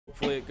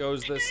Hopefully it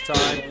goes this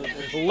time.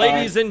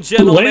 Ladies and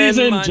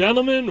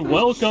gentlemen,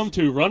 welcome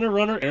to Runner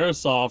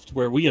Airsoft,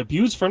 where we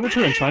abuse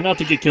furniture and try not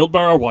to get killed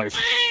by our wife.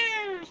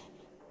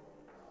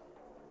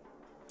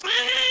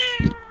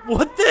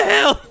 What the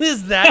hell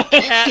is that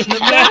cat in the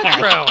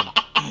background?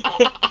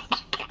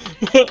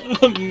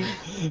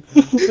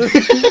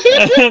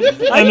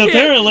 and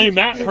apparently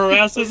Matt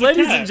harasses a cat.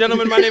 Ladies and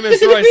gentlemen, my name is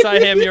Royce. I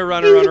am your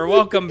runner.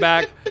 Welcome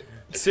back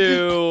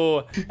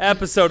to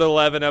episode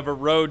 11 of A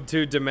Road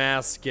to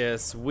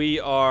Damascus. We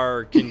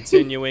are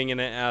continuing,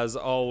 and as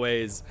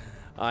always,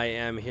 I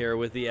am here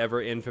with the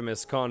ever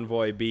infamous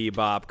Convoy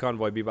Bebop.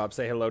 Convoy Bebop,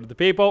 say hello to the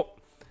people.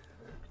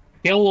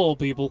 Hello,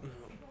 people.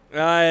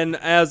 And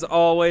as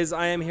always,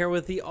 I am here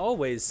with the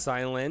always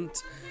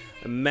silent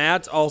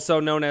Matt,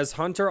 also known as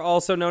Hunter,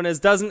 also known as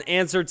doesn't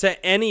answer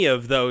to any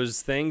of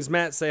those things.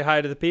 Matt, say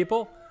hi to the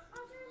people.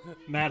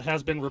 Matt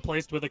has been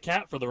replaced with a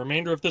cat for the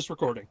remainder of this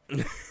recording.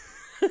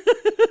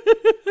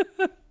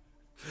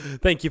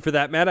 Thank you for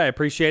that, Matt. I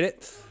appreciate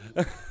it.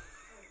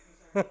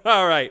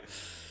 All right.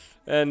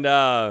 And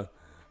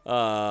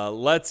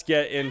let's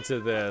get into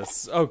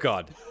this. Oh,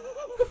 God.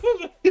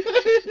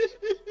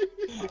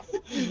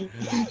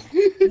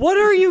 What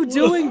are you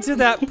doing to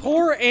that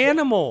poor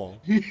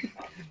animal?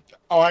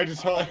 Oh, I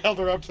just held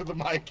her up to the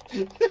mic.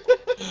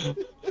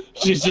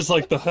 She's just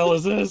like, the hell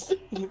is this?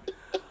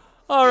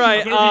 All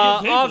right,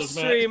 off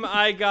stream,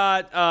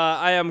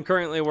 I am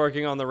currently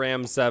working on the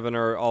Ram 7,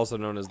 or also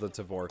known as the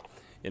Tavor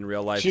in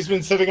real life. She's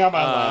been sitting on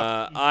my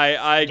lap.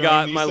 I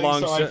got my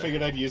long shot. So I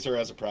figured I'd use her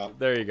as a prop.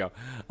 There you go.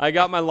 I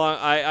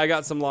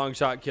got some long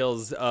shot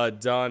kills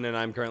done, and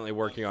I'm currently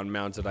working on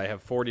mounted. I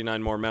have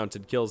 49 more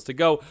mounted kills to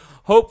go.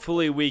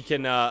 Hopefully, we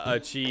can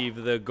achieve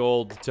the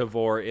gold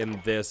Tavor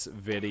in this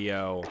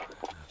video.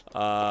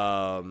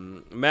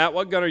 Matt,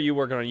 what gun are you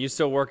working on? Are you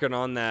still working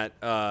on that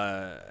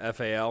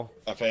FAL?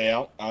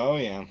 FAL? Oh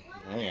yeah.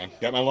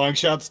 Got my long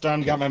shots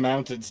done, got my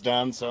mounteds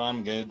done, so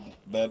I'm good.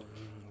 But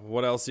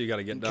what else you got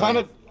to get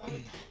done?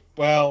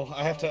 Well,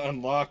 I have to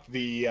unlock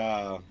the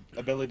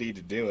ability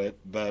to do it,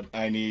 but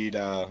I need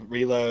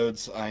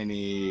reloads, I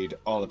need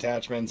all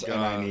attachments, and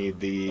I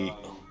need the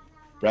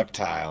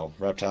reptile.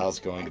 Reptile's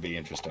going to be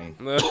interesting.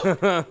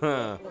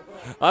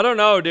 I don't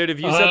know, dude. If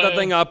you set that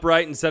thing up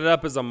right and set it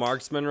up as a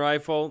marksman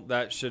rifle,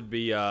 that should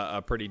be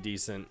a pretty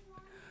decent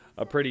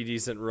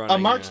running. A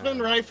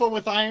marksman rifle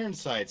with iron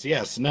sights.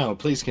 Yes. No.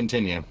 Please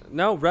continue.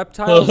 No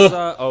reptiles.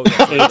 Oh,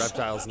 that's right,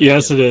 reptiles. Naked.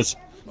 Yes, it is.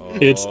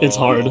 It's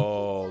hard.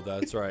 Oh,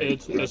 that's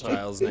right.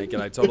 Reptiles naked.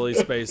 I totally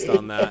spaced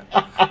on that.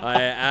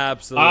 I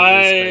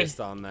absolutely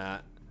spaced on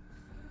that.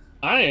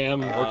 I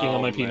am working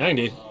on my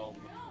P90.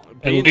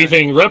 And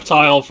leaving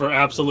Reptile for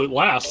absolute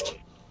last.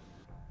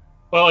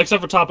 Well,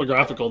 except for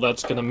topographical,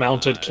 that's gonna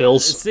mounted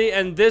kills. See,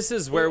 and this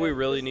is where we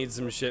really need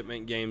some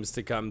shipment games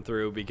to come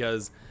through,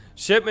 because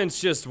shipment's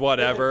just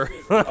whatever.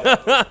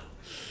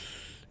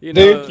 You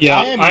know, dude, yeah,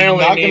 I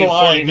only need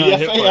 49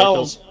 hit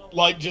particles.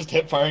 Like, just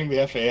hip firing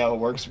the FAL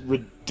works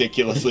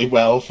ridiculously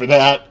well for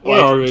that.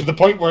 Like, to the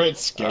point where it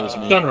scares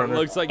me. Gunrunner.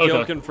 Looks like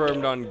Gil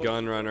confirmed on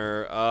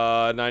Gunrunner.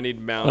 And I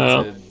need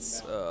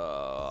mounteds.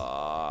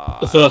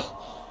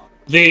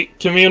 The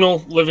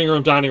communal living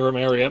room, dining room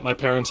area at my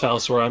parents'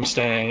 house where I'm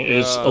staying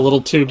is a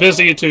little too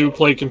busy to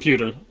play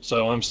computer,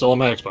 so I'm still on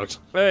my Xbox.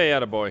 Hey,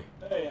 attaboy.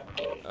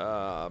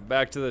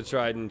 Back to the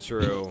tried and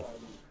true.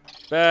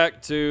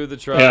 Back to the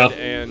tried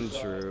and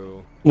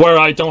true. Where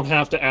I don't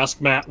have to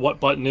ask Matt what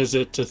button is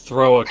it to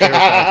throw a care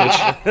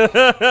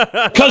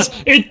package.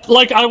 Because it,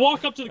 like, I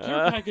walk up to the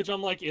care package,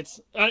 I'm like,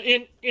 it's,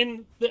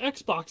 in the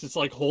Xbox, it's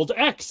like, hold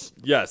X.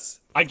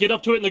 Yes. I get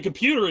up to it in the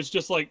computer, it's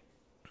just like,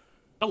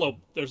 hello,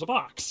 there's a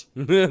box.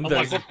 I'm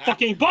like, what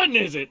fucking button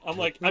is it? I'm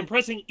like, I'm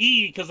pressing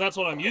E because that's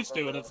what I'm used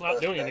to, and it's not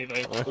doing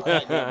anything. The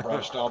cat got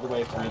brushed all the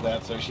way through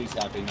that, so she's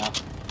happy now.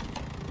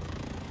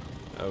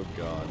 Oh,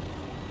 God.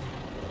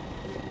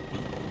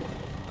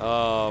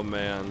 Oh,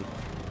 man.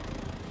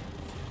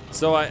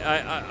 So, I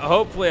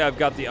hopefully I've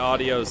got the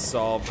audio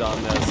solved on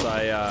this.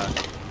 I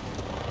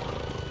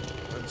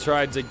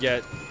tried to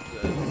get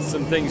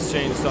some things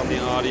changed on the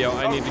audio.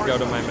 I need to go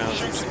to my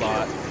mounting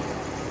spot.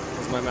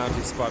 My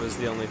mounting spot is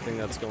the only thing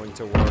that's going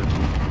to work,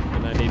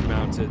 and I need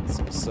mounted,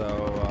 so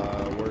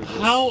we're just...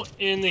 How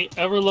in the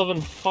ever-loving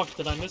fuck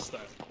did I miss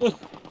that?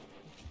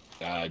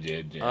 I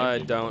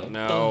don't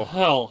know. What the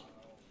hell?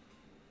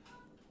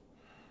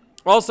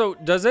 Also,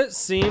 does it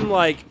seem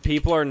like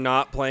people are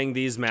not playing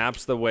these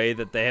maps the way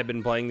that they have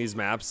been playing these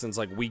maps since,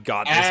 like, we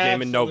got this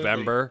game in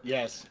November?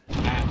 Yes,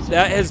 absolutely.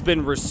 That has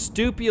been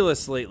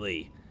ridiculous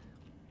lately.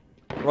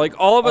 Like,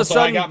 all of a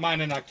sudden... I got mine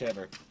in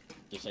October.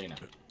 Just so you know.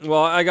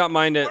 Well, I got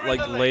mine at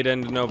like late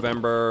end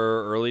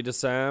November, early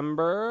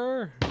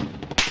December.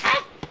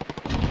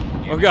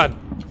 Oh God!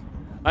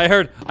 I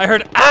heard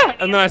ah,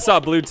 and then I saw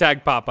a blue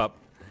tag pop up.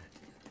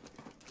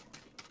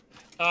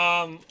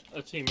 A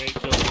teammate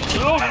killed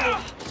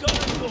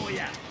me.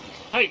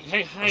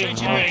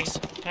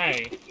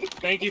 Hey!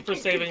 Thank you for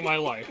saving my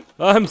life.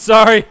 I'm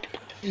sorry.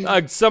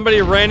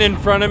 Somebody ran in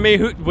front of me.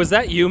 Who was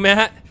that? You,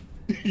 Matt?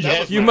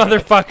 Yes, you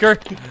motherfucker!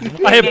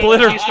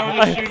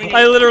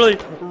 I literally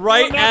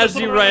Right as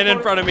you ran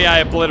in front of me, I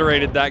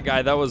obliterated that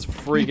guy. That was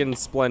freaking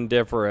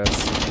splendiferous.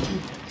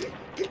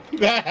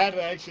 That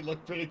actually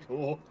looked pretty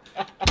cool.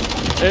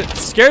 It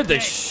scared the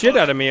shit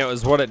out of me. It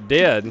was what it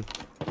did.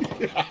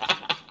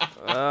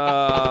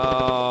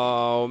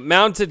 Oh,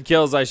 mounted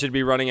kills. I should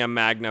be running a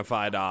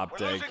magnified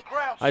optic.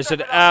 I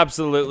should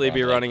absolutely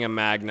be running a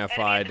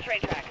magnified.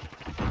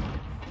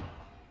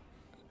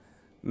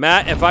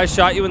 Matt, if I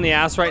shot you in the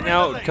ass right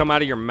now, it would come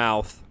out of your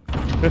mouth.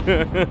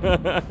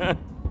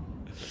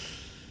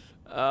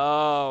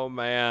 Oh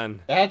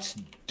man, that's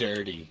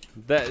dirty.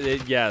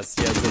 Yes,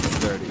 it's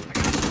dirty.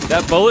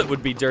 That bullet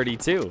would be dirty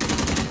too.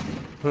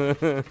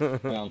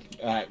 Well,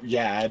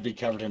 yeah, I'd be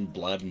covered in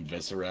blood and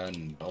viscera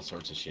and all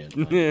sorts of shit.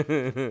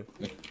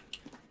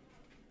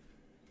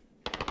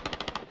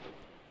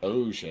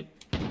 Oh shit!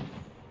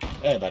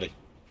 Hey, buddy.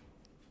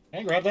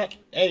 Hey, grab that.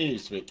 Hey,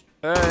 sweet.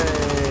 Hey.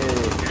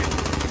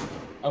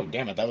 Oh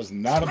damn it! That was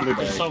not a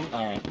blueberry. So,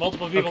 all right.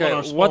 Multiple people Okay, in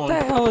our spawn. what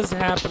the hell is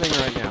happening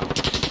right now?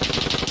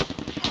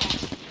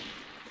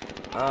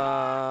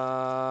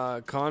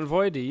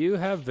 Convoy, do you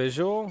have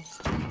visual?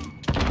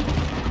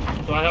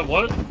 Do I have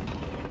what?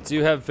 Do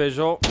you have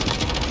visual?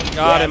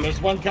 Got him.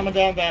 There's one coming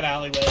down that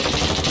alleyway.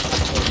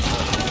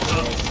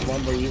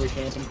 One where you were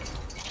camping.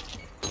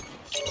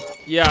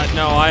 Yeah,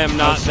 no, I am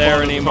not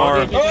there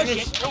anymore.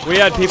 We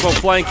had people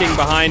flanking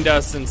behind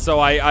us, and so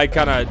I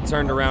kind of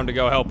turned around to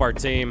go help our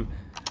team.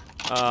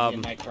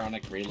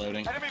 Electronic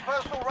reloading.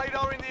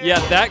 Yeah,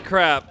 that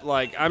crap.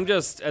 Like, I'm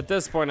just at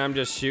this point, I'm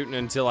just shooting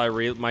until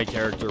my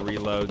character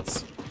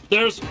reloads.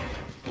 There's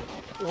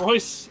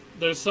Royce.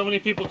 There's so many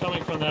people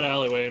coming from that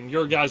alleyway, and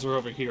your guys are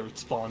over here at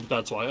spawn.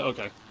 That's why.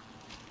 Okay.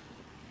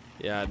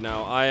 Yeah,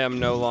 no, I am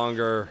no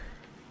longer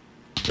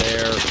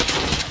there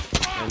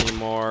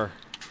anymore.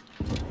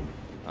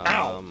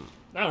 Ow!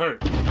 That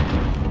hurt.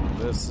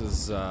 This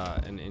is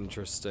an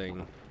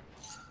interesting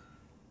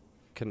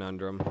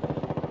conundrum.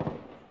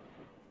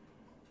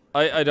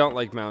 I don't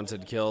like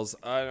mounted kills.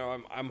 I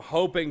know I'm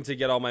hoping to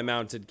get all my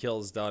mounted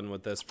kills done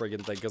with this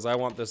friggin' thing because I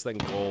want this thing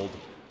gold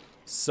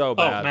so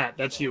bad. Oh, Matt,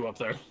 that's you up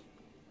there.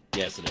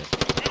 Yes, it is.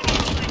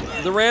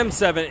 The Ram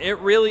 7, it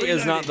really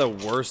is not the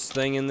worst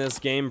thing in this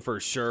game for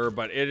sure,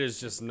 but it is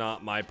just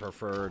not my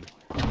preferred.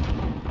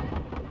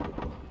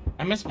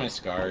 I miss my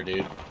Scar,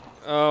 dude.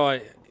 Oh,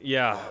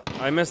 yeah.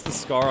 I miss the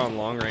Scar on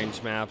long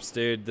range maps,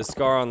 dude. The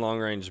Scar on long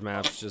range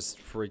maps just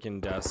freaking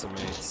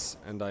decimates,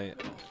 and I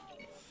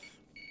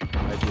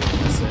do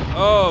miss it.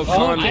 Oh,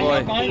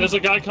 Convoy. There's a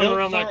guy coming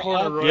around that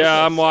corner, Royce.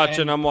 Yeah, I'm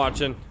watching. I'm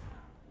watching.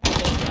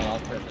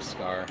 All-purpose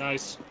Scar.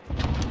 Nice.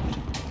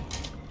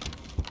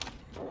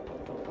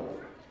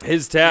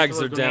 His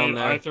tags are down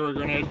there. I threw a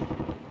grenade.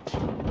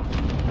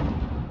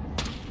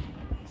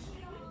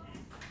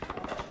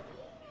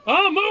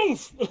 Oh,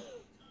 move!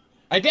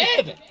 I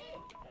did!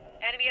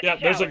 Yeah,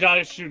 there's a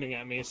guy shooting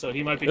at me, so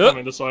he might be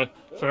coming this way.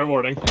 Fair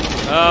warning.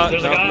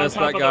 There's a guy on miss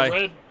top that of guy. the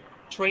red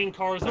train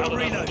cars out of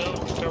that window.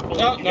 Careful.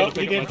 No, you no,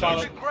 gotta he pick up didn't my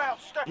follow.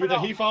 tags. Either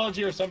he followed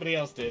you or somebody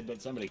else did,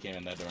 but somebody came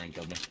in that door and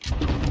killed me.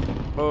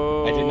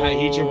 Oh, I did not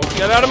heed your warning.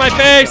 get out of my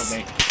face!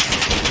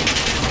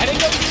 I didn't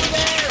know you were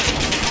there!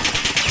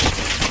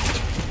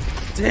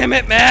 Damn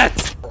it,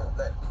 Matt!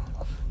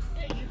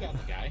 Hey, you got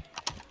the guy.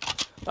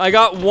 I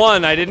got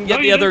one. I didn't get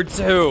No, the you other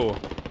two.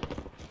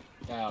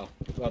 Oh,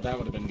 well, that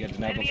would have been good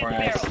to know before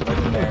I slid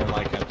in there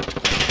like a...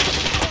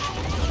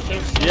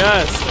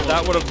 Yes,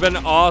 that would have been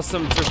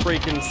awesome to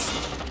freaking...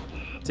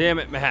 Damn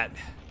it, Matt.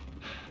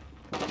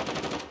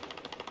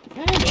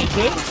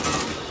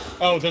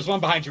 Oh, there's one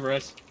behind you,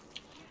 Royce.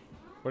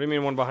 What do you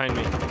mean one behind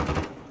me?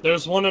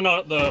 There's one in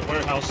the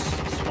warehouse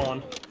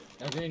spawn.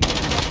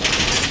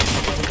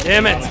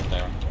 Damn it!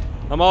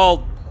 I'm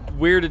all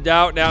weirded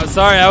out now.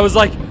 Sorry, I was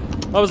like,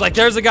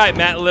 there's a guy,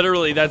 Matt,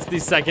 literally, that's the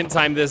second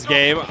time this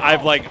game,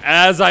 I've like,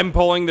 as I'm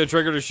pulling the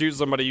trigger to shoot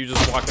somebody, you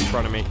just walk in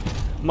front of me.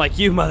 I'm like,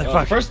 you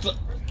motherfucker.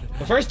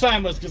 The first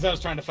time was because I was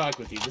trying to fuck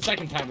with you. The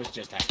second time was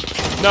just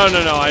accident. No,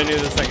 I knew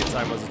the second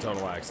time was a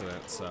total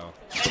accident, so.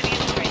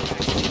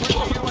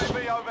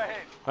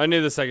 I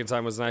knew the second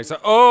time was an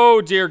accident. Oh,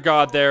 dear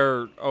God,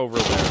 they're over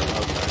there.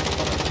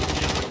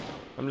 Okay.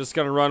 I'm just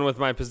gonna run with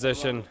my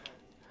position.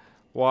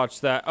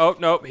 Watch that. Oh,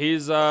 nope,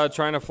 he's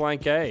trying to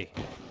flank A.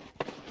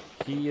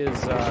 He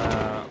is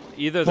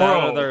either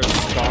that or they're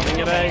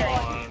spawning at A.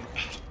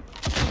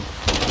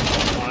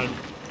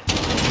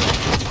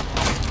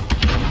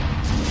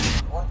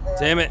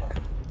 Damn it.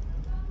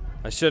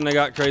 I shouldn't have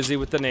got crazy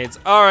with the nades.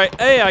 Alright,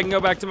 hey, I can go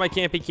back to my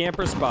campy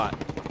camper spot.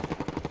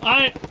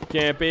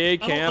 Campy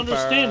camper. I don't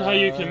understand how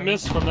you can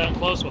miss from that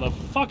close with a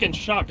fucking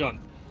shotgun.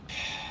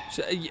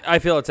 I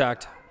feel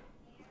attacked.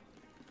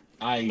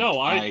 I'm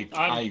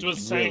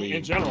just saying really,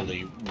 in general.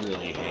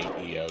 really hate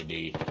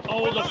EOD.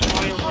 Oh, the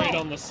fire rate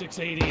on the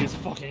 680 is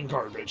fucking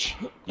garbage.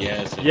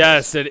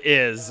 Yes. It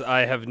is.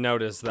 I have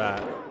noticed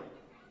that.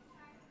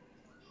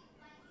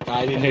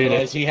 I didn't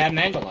realize he had an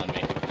angle on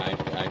me.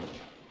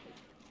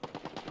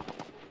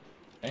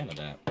 Fan of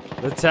that.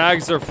 The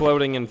tags are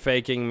floating and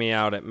faking me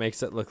out. It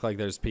makes it look like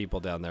there's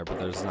people down there, but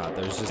there's not.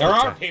 There's just there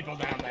are people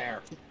down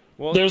there.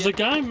 Well, There's a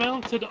guy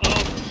mounted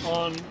up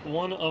on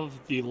one of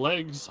the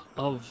legs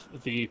of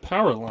the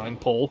power line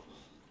pole.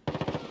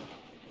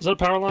 Is that a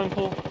power line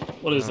pole?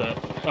 What is that?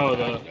 Oh,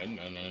 No.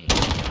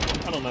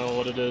 I don't know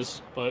what it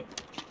is, but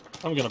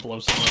I'm gonna blow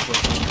someone up with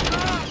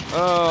it.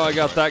 Oh, I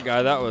got that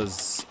guy. That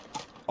was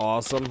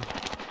awesome.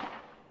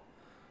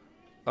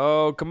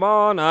 Oh, come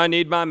on. I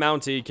need my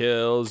Mountie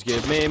kills.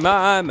 Give me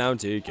my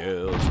Mountie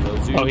kills.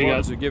 Cause you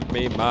want to give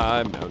me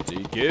my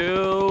Mountie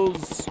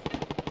kills.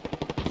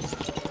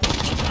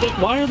 But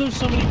why are there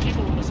so many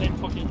people in the same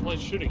fucking place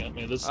shooting at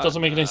me? This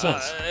doesn't make any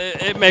sense.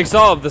 It makes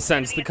all of the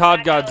sense. The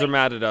COD gods are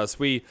mad at us.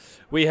 We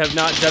have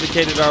not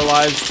dedicated our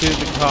lives to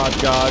the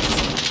COD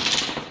gods.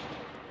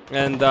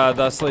 And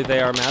thusly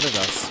they are mad at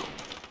us.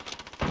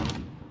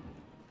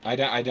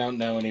 I don't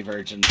know any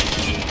virgins that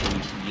we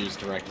can use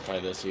to rectify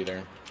this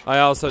either. I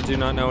also do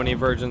not know any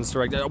virgins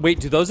to wait,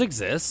 do those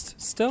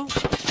exist still?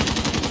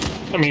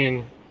 I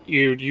mean,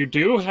 you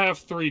do have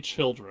 3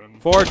 children.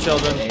 4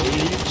 children.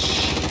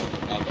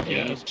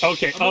 Yes.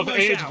 Okay, of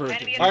age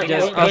virgins.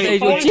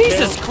 Yes,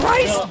 Jesus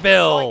Christ,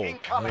 Bill!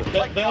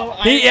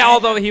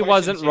 Although he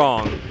wasn't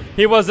wrong.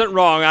 He wasn't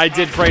wrong. I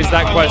did phrase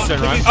that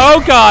question wrong.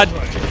 Oh God!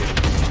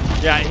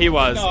 Yeah, he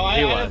was. No,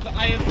 He was.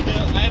 I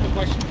have a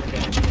question for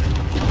him.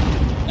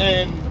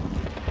 And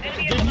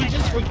did you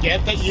just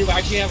forget that you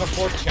actually have a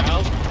 4th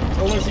child,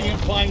 or was he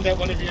implying that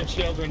one of your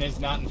children is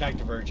not in fact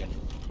a virgin?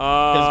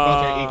 Because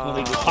both are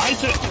equally good. I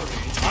said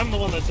 3. I'm the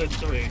one that said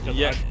 3.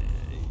 Yeah.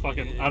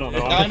 I don't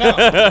know. I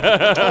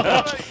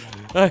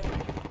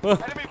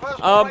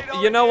know.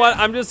 You know what?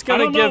 I'm just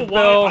gonna give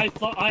Bill.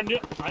 I know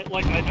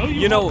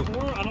you know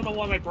 4. I don't know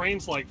why my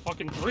brain's like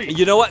fucking 3.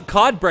 You know what?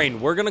 COD brain.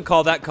 We're gonna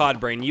call that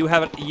COD brain. You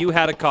had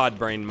a COD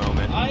brain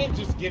moment. I am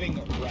just getting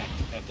wrecked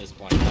at this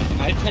point.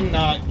 I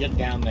cannot get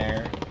down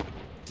there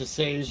to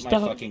save my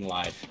fucking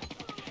life.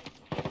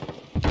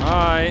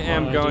 I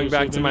am going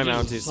back to my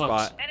Mountie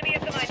spot.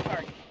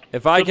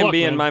 If I can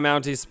be in my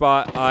Mountie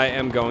spot, I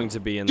am going to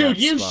be in that spot.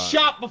 Dude, you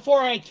shot before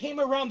I came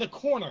around the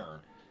corner.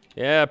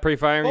 Yeah,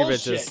 pre-firing you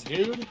Bullshit, bitches.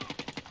 dude.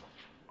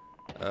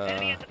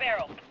 Enemy at the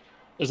barrel.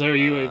 Is there a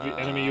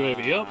enemy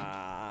UAV up?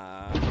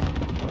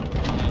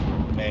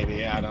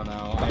 Maybe, I don't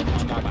know. I'm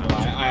not gonna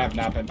lie, I have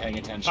not been paying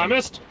attention. I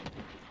missed.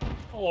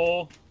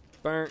 Oh.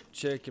 Burnt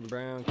chicken,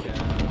 brown cow.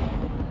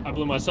 I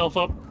blew myself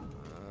up.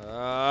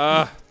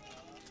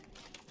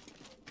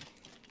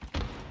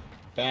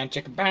 Brown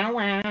chicken bow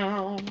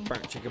wow.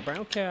 Burnt chicken,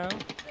 brown cow.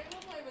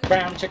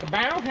 Brown chicken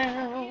bow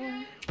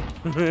wow.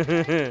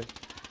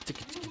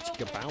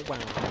 Chicka bow wow.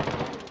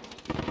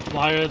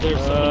 Why are there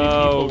so many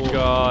Oh people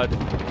God.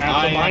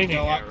 at the mining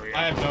area?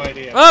 I have no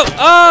idea.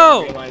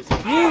 Oh!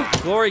 You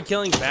glory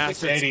killing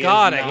bastards. 680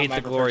 God, is I not hate my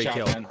the glory preferred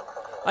kill. shotgun.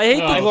 I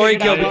hate the glory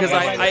kill because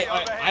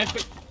I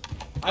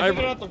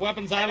figured out the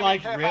weapons I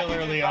liked real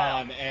early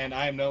on, and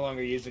I am no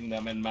longer using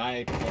them in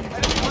my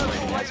performance.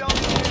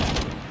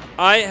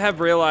 I have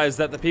realized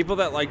that the people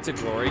that like to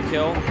glory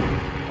kill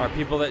are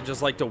people that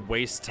just like to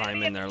waste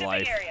time in their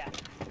life.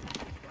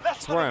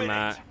 That's where I'm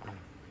at.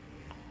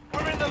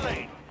 We're in the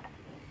lead.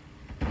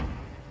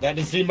 That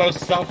is the most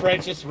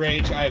self-righteous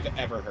rage I've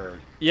ever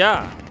heard.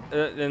 Yeah,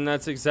 and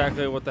that's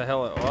exactly what the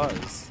hell it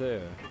was,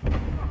 too.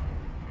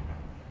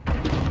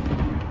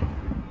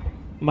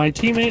 My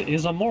teammate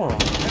is a moron.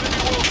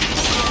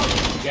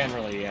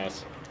 Generally,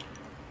 yes.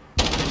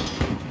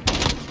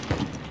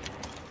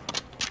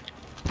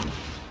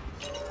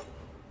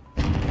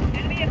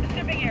 Enemy at the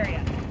shipping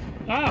area.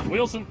 Ah,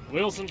 Wilson.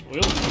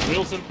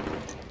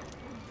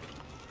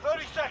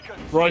 30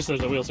 seconds. Royce,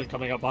 there's a Wilson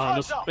coming up behind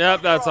us.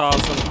 Yep, that's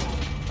awesome.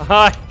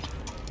 Hi.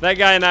 That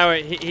guy and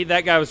I,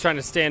 that guy was trying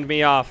to stand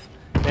me off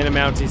in a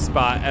Mountie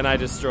spot, and I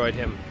destroyed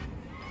him.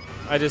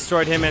 I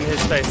destroyed him in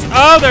his face.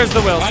 Oh, there's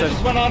the I Wilson.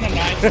 just went on a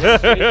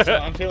 9-6, so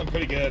I'm feeling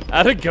pretty good.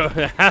 Atta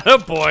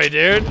boy,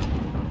 dude.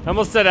 I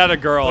almost said atta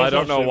girl. I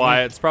don't know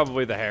why. It's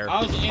probably the hair.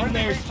 I was in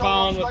there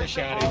spawn with the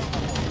shotty.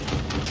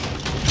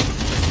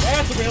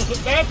 That's the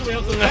Wilson. That's the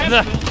Wilson.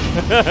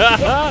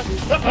 That's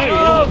the Wilson.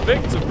 Oh,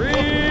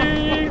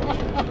 victory!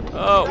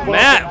 Oh,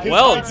 Matt,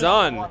 well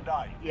done.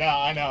 Yeah,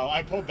 I know.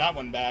 I pulled that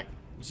one back.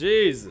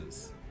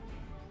 Jesus.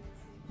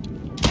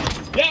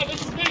 Yeah,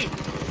 this is me.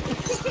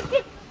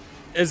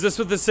 Is this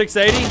with the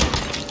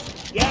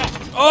 680? Yeah.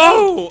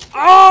 Oh!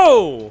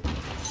 Oh!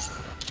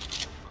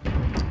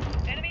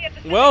 Enemy at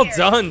the Well shipping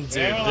area. done, dude.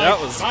 Yeah, That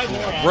like, was 5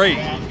 more after great.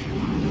 that.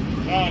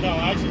 No,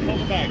 I actually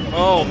pulled it back.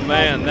 Oh,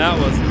 man, that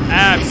was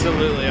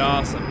absolutely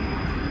awesome.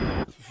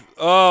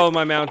 Oh,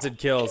 my mounted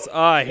kills. Oh,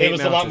 I hate It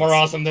was a lot mounted. more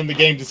awesome than the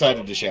game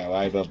decided to show.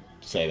 I will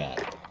say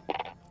that.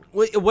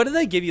 Wait, what did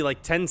they give you,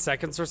 like 10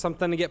 seconds or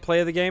something to get play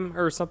of the game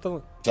or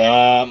something?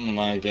 Something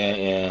like that,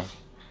 yeah.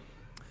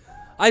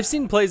 I've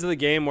seen plays of the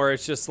game where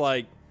it's just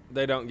like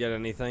they don't get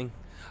anything.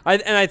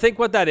 And I think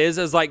what that is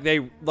like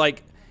they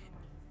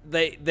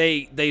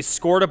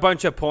scored a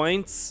bunch of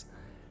points,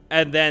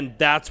 and then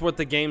that's what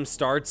the game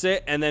starts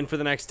it, and then for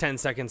the next 10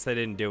 seconds they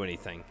didn't do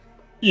anything.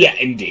 Yeah,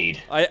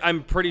 indeed.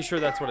 I'm pretty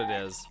sure that's what it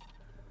is.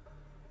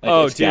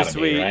 Oh, It's too gotta be,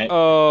 sweet. right?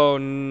 Oh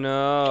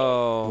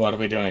no. What are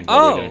we doing? What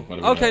are we doing? What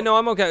are we Okay, doing? no,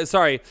 I'm okay.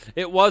 Sorry,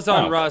 it was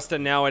on Oh. Rust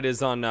and now it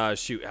is on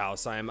Shoot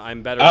House.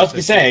 I'm better. I was at gonna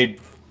the say,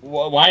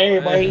 why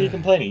are you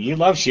complaining? You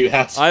love Shoot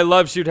House. I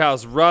love Shoot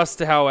House. Rust,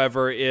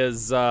 however,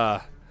 is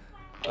Rust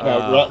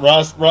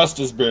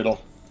is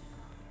brutal.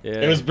 yeah.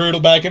 It was brutal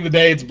back in the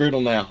day. It's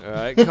brutal now. All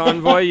right,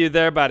 Convoy, you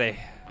there, buddy?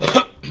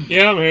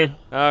 Yeah, I'm here.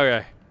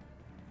 Okay.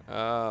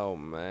 Oh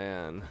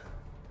man.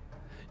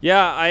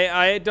 Yeah,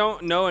 I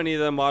don't know any of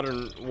the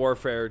Modern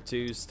Warfare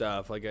 2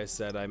 stuff. Like I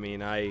said, I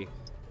mean, I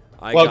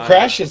Well, got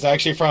Crash is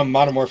actually from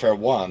Modern Warfare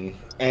 1,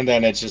 and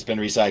then it's just been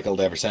recycled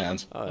ever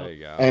since. Oh, there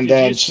you go. And Did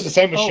then you-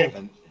 same with oh.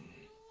 Shipment.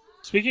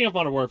 Speaking of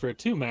Modern Warfare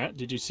 2, Matt,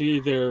 did you see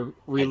they're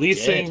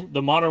releasing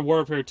the Modern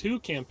Warfare 2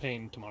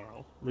 campaign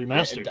tomorrow,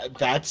 remastered?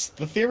 That's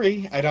the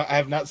theory. I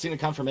have not seen a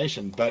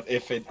confirmation, but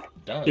if it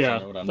does, I Yeah,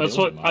 know what I'm that's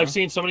doing what tomorrow. I've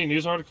seen so many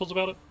news articles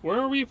about it. Where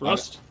are we?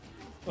 Rust?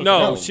 No,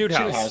 No, Shoot Shoot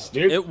House. House,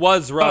 dude. It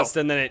was Rust,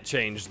 Oh. and then it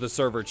changed. The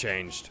server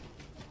changed.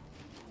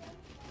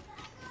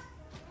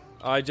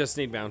 I just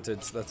need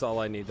mounted. That's all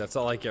I need. That's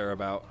all I care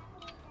about.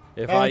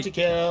 If Bounty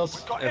kills.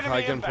 Got if enemy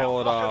I can inbound.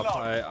 pull it Lock and off,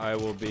 load. I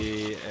will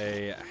be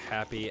a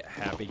happy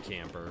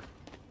camper.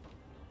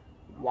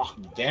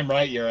 Damn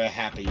right, you're a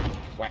happy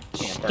whack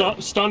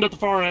camper. Stunned at the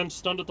far end.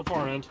 Stunned at the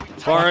far end.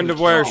 Far end of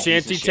where? Oh, piece of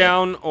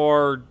Shantytown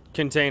or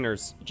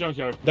containers?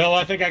 Junkyard. Bill,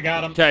 I think I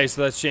got him. Okay,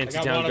 so that's I got one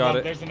Shantytown. of Got them.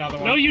 it. There's another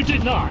one. No, you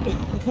did not.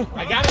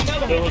 I got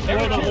another There one. was There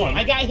more were than two. one.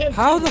 I got him.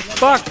 How the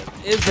fuck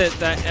is it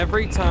that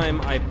every time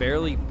I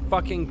barely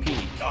fucking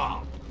peek?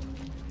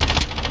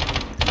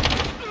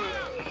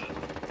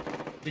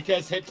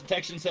 Because hit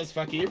detection says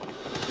fuck you.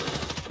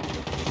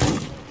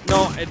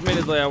 No,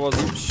 admittedly, I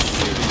wasn't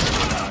shooting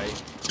the guy.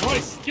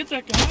 Royce, get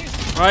that guy.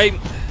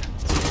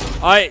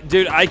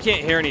 Dude, I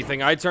can't hear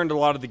anything. I turned a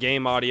lot of the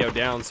game audio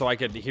down so I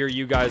could hear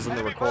you guys in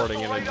the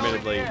recording, and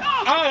admittedly,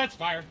 Oh, that's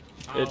fire.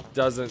 Oh, it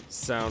doesn't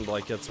sound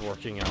like it's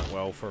working out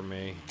well for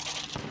me.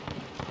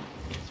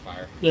 it's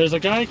fire. There's a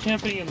guy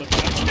camping in the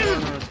back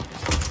corner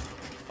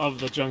of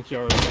the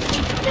junkyard.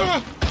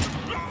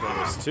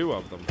 There's two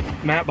of them.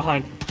 Matt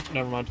behind.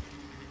 Never mind.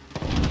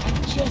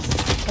 Just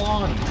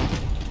spawned.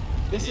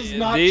 This is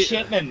not The-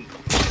 shipment.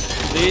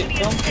 The-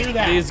 Don't do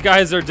that. these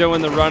guys are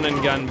doing the run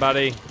and gun,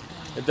 buddy.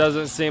 It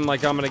doesn't seem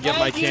like I'm gonna get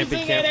my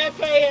camping camp.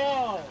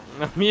 FAL.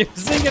 I'm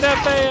using an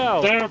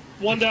FAL. There,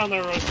 one down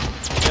there, Royce.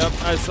 Yep,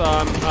 I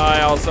saw him.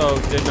 I also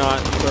did not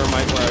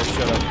thermite where I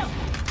should have.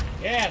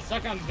 Yeah,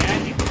 suck on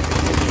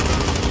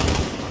that.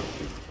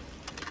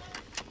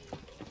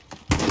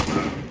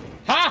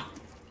 Ha!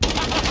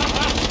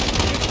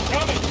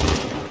 Coming.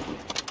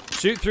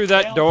 Shoot through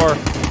that door.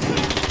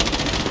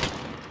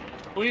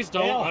 Please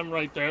don't. Hell. I'm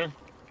right there.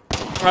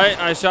 Right,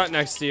 I shot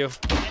next to you.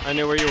 I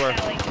knew where you were.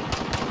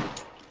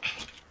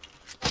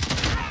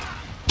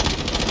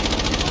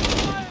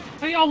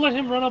 Hey, y'all let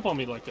him run up on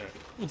me like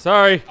that.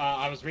 Sorry.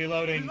 I was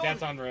reloading.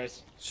 That's on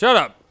Royce. Shut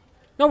up.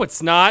 No,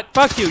 it's not.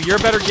 Fuck you. You're a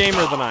better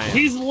gamer than I am.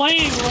 He's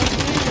laying right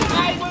there.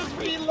 I was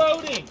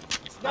reloading.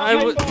 It's not I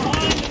my was- fault.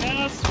 Blind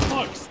ass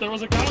fucks. There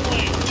was a guy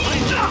laying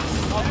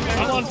right there.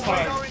 I'm on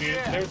fire. Dude,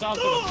 there's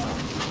also.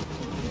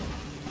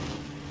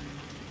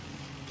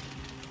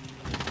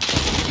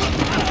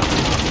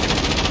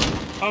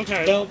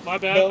 Okay, Bill, my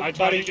bad. Bill, I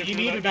tried buddy, to get you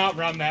through need to that. not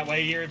run that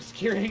way. You're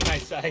obscuring my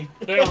sight.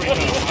 There we go.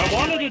 I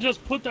wanted to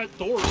just put that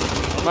door.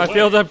 My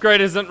field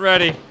upgrade isn't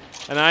ready.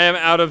 And I am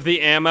out of the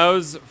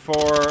ammos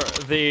for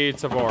the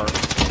Tavor.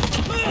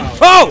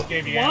 Oh!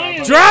 Gave you Why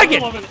ammo. is-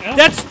 Dragon! Middle of an ammo.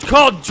 That's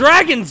called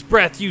Dragon's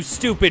Breath, you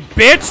stupid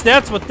bitch!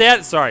 That's what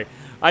that... Sorry.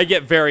 I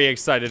get very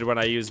excited when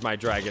I use my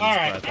Dragon's All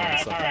right, Breath. on all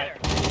something. right.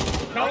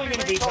 Calling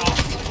it a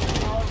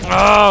VTOL.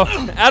 Oh,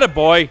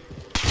 attaboy.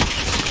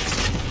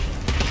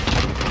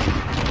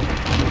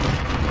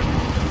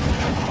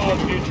 Oh,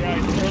 dude,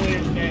 Bryce, earlier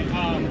today,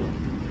 I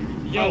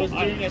was Yo,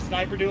 doing a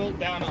sniper duel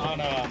down on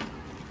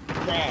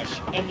Crash,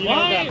 and you know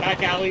Why? that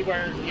back alley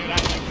where you and I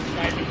like the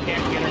sniper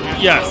can't get her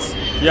out. Yes,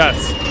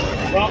 yes.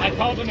 Well, I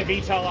called in a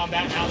VTOL on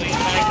that alley, and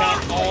I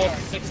got all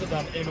 6 of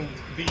them in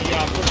the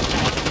first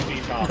pass of the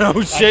VTOL.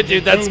 Oh, shit,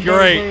 dude, that's boom,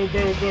 great. Boom,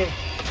 boom, boom, boom.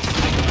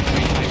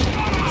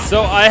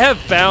 So I have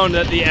found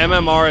that the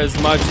MMR is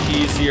much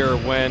easier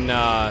when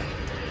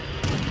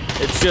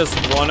it's just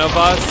one of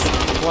us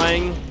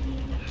playing.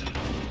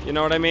 You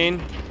know what I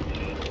mean?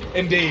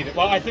 Indeed.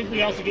 Well, I think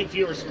we also get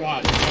fewer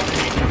squads. You know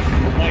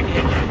what I mean?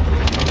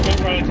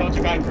 Remember when I told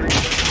you about group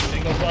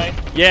single play?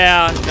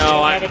 Yeah,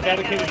 no, I have a I,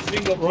 dedicated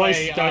single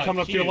play. Royce, guy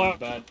coming up to your queue, left.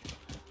 but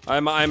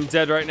I'm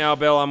dead right now,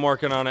 Bill. I'm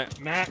working on it.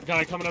 Matt,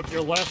 guy coming up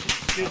your left.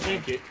 Excuse me.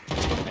 thank you.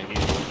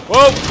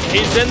 Whoa,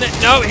 he's in the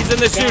he's in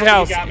the shoot You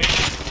house. got me.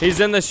 He's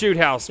in the shoot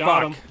house.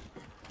 Got Fuck.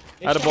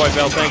 him. Attaboy,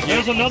 Bill. Thank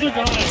There's you. another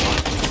guy.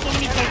 So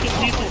many fucking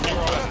people here.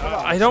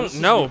 I don't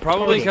know.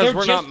 Probably because They're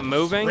we're just not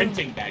moving.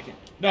 Sprinting back in.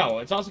 No,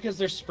 it's also because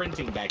they're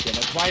sprinting back in.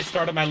 That's why I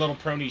started my little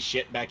prony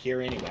shit back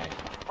here anyway.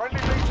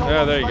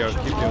 Yeah, there you go.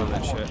 Keep doing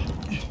that shit.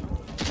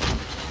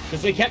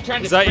 Because they kept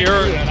trying Is to that sprint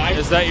your through, and I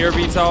is that your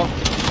VTOL?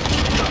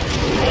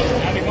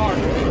 having hard.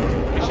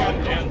 I shot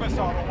it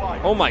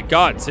down. Oh my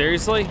God!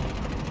 Seriously?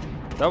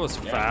 That was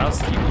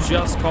fast. You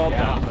just called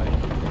that thing.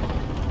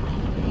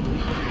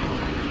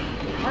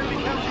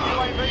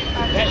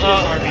 That is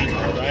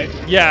RV,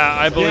 right? Yeah,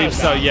 I believe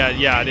so.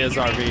 Yeah, it is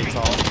RV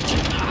tall.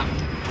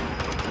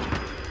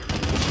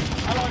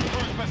 Allied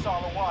cruise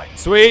missile away.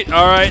 Sweet.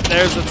 All right,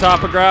 there's the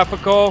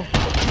topographical.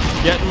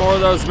 Getting more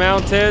of those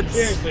mounted.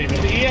 Seriously, the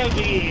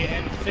EOD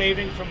and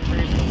saving from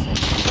cruise missiles,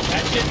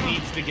 that shit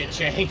needs to get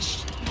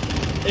changed.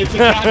 It's a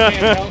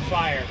goddamn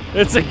hellfire.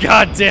 It's a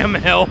goddamn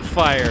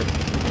hellfire.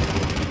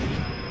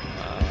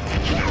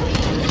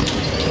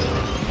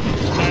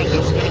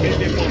 There's gonna be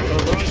people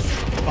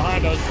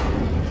behind us.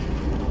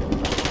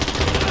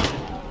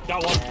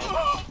 Got one.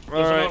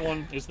 There's another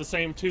one. It's the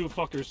same two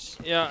fuckers.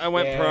 Yeah, I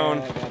went prone.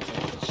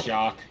 That's a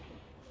shock.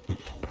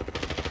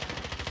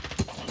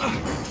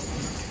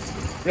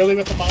 Really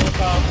with the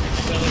Molotov?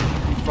 Really?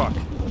 Fuck.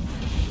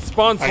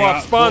 Spawn swap,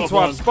 got spawn one.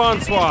 swap,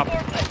 spawn swap.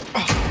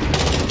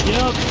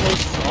 Yeah,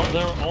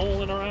 they're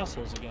all in our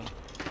assholes again.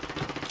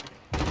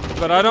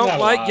 But I don't Not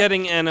a like lot.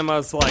 getting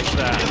enemas like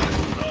that.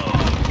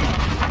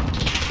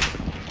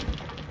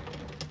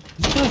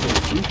 These guys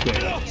are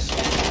douchebags.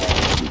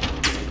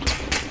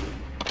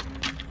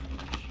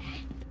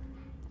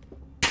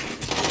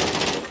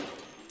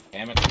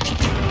 Damn it.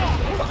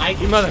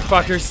 You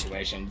motherfuckers.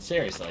 Situation.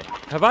 Seriously.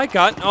 Have I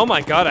got? Oh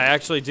my god, I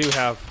actually do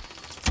have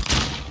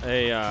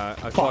a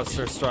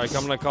cluster strike.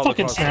 I'm gonna call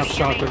Fucking the cluster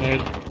snapshot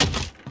grenade.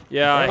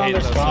 Yeah, Right I on hate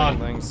their those spawn.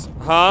 kind of things.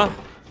 Huh?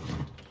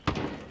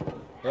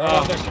 Right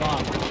off their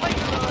spawn.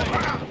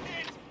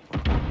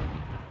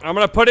 I'm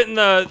gonna put it in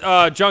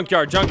the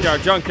junkyard. Cluster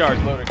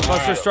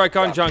Alright. strike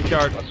on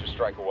junkyard. Cluster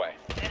strike away.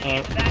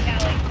 Uh, Back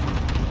alley.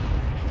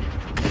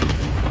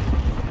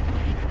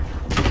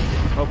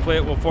 Hopefully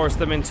it will force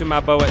them into my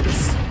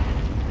bullets.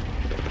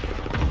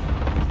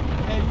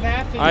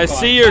 I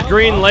see your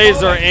green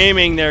laser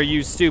aiming there,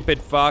 you stupid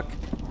fuck.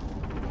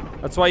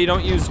 That's why you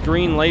don't use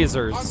green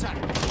lasers.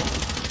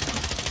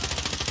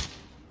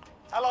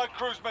 Allied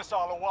cruise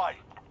missile away.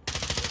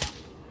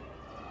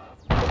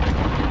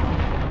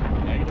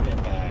 Negative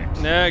impact.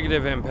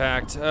 Negative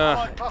impact.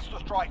 Allied cluster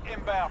strike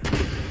inbound.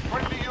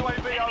 Friendly UAV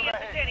Enemy at the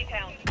overhead. steady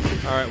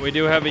count. Alright, we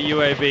do have a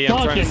UAV.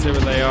 I'm trying to see where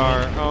they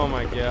are. Oh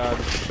my god.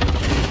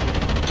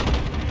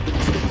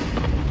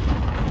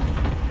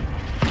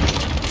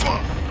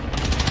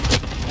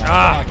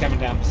 Not coming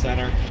down the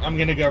center. I'm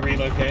gonna go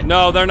relocate.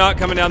 No, they're not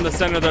coming down the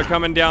center. They're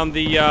coming down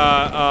the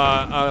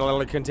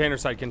container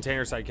side.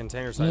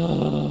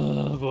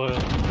 oh boy.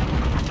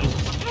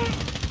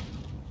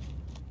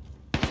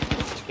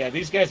 Yeah,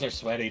 these guys are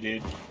sweaty,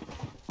 dude.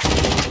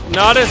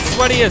 Not as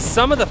sweaty as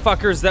some of the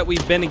fuckers that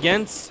we've been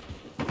against.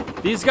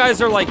 These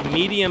guys are like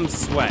medium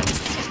sweat.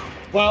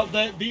 Well,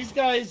 these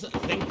guys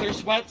think they're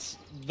sweats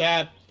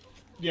that,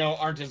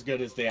 aren't as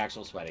good as the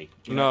actual sweaty.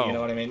 You know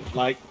what I mean?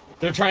 Like,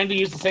 they're trying to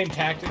use the same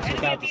tactics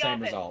without the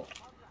same result.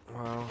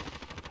 Well,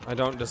 I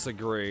don't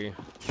disagree.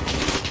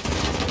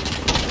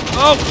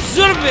 Oh,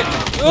 son of a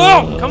bitch!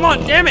 Oh, come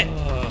on, damn it!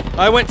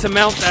 I went to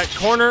mount that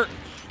corner.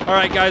 All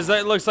right, guys,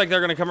 that looks like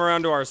they're gonna come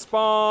around to our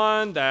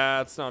spawn.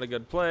 That's not a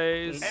good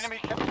place. Enemy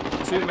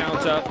To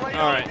mount up. All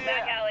right,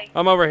 Back alley.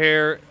 I'm over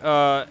here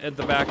at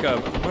the back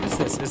of. What is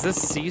this? Is this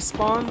C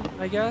spawn?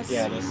 I guess.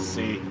 Yeah, this is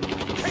C.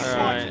 All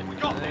right. We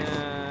got this.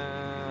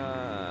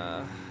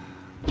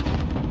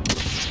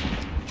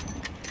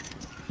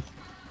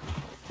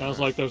 Sounds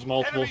like there's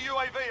multiple. Enemy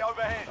UAV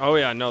overhead. Oh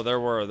yeah, no, there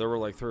were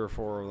like 3 or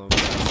 4 of them.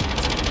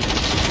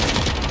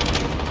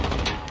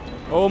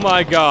 Oh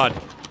my god,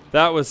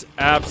 that was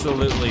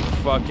absolutely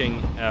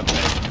fucking epic.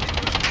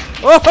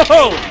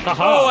 Oh,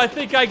 oh, I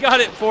think I got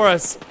it for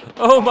us.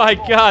 Oh my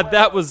god,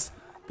 that was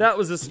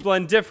a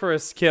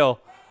splendiferous kill.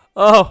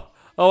 Oh,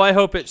 I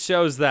hope it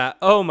shows that.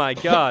 Oh my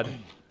god.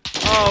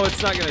 Oh,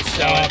 it's not gonna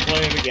show it.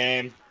 Playing the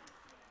game.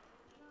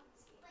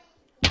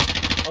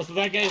 Also,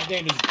 that guy's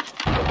name is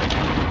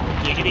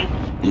Giggity.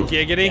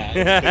 Giggity.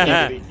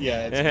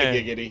 Yeah, it's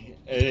Giggity.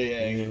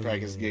 Yeah,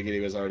 practice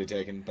Giggity was already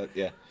taken, but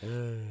yeah.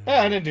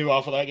 I didn't do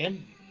awful that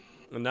game.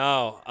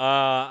 No,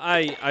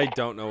 I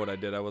don't know what I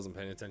did. I wasn't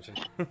paying attention.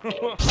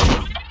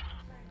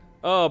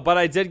 Oh, but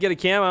I did get a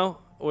camo,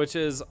 which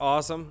is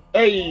awesome.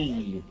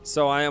 Hey!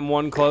 So I am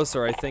one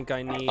closer. I think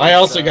I need. I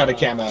also got a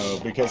camo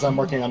because I'm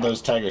working on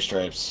those tiger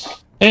stripes.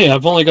 Hey,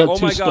 I've only got Oh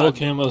 2 my skull God.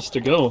 camos to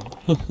go.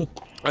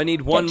 I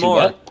need one Got two more.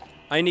 what?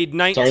 I need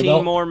Sorry, 19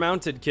 Bill? more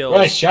mounted kills.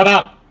 Right, shut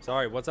up!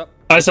 Sorry, what's up?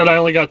 I said I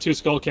only got 2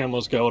 skull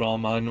camos going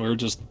on mine. We were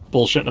just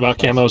bullshitting about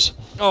camos.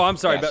 Oh, I'm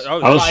sorry. Yes. But,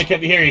 I was- I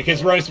couldn't hear you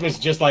because Rose was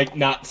just like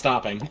not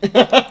stopping.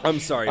 I'm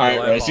sorry. Alright,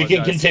 Bill, I Rose, you can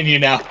apologize. continue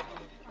now.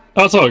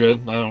 That's all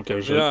good. I don't give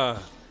a shit. Yeah.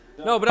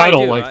 No, but I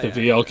don't do. like the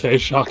VLK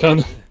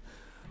shotgun.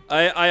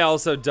 I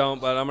also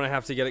don't, but I'm gonna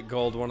have to get it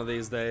gold one of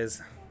these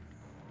days.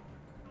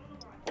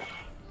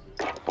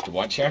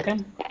 What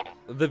shotgun?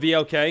 The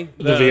VLK.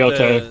 The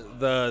VLK.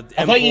 The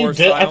I thought you M4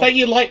 did. I style.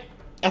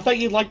 thought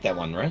you liked that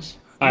one, Rose.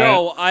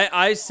 No,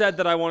 I said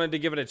that I wanted to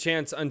give it a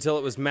chance until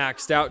it was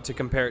maxed out to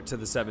compare it to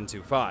the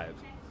 725.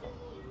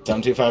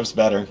 725's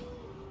better.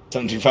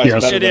 725 is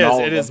Yes. better It than is. all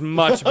of It them. is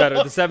much better.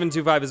 The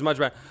 725 is much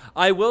better.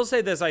 I will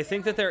say this. I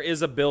think that there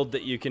is a build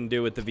that you can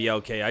do with the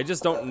VLK. I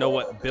just don't know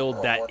what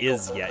build that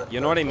is yet.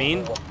 You know what I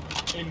mean?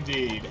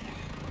 Indeed.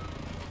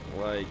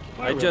 Like,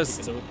 I I really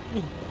just... think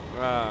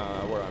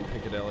we're on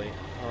Piccadilly.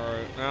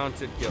 Alright,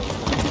 mounted kills,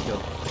 mounted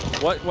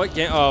kills. What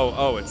game?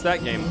 Oh, it's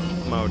that game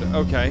mode.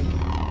 Okay.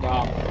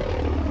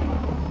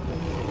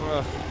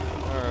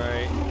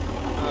 Alright.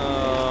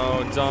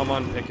 Oh, Dom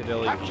on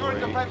Piccadilly. Capture and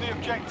Great. defend the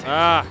objective.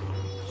 Ah,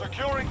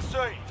 Securing C.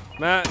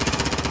 Matt,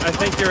 I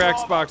think your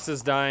Xbox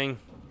is dying.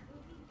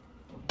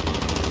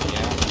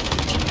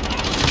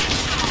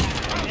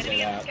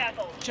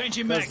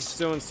 Changing It's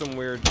doing some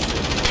weird shit.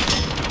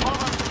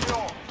 Bravo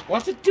secure.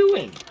 What's it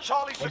doing?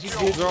 Charlie What'd you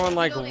secure. Throwing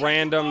like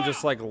random,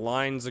 just like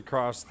lines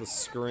across the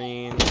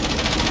screen.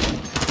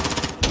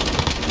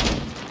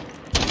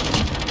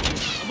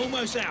 I'm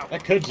almost out.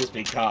 That could just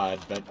be COD,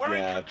 but We're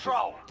in yeah,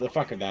 control. the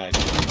fucker died.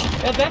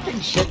 Yeah, that thing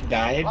should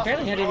die. It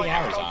barely had any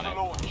hours on it.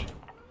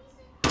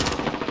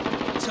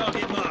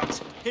 Target marked.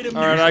 Hit him.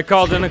 Alright, I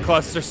called in a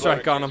cluster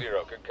strike on him.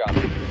 Good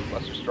copy.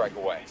 Cluster strike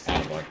away.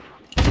 Attaboy.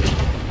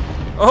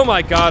 Oh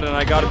my god, and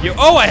I got a view.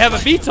 Oh, I have a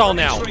VTOL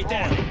now! Straight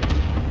down.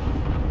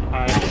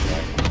 Alright.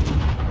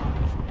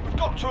 We've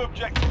got 2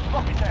 objectives.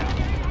 Lock it down.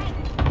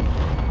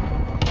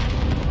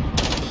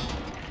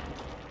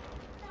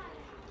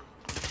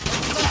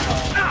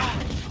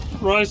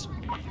 Rise.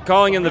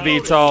 Calling in the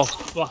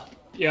VTOL. Well,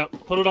 yeah,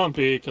 put it on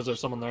B because there's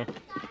someone there.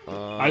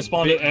 I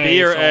spawned B- at A.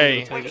 B or so I'm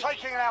A? gonna We're take it.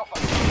 taking an alpha.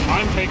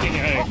 I'm taking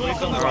A. Please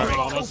don't drop it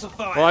on Call us. for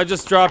fire. Well, I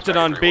just dropped it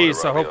on B,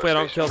 so hopefully I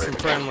don't kill some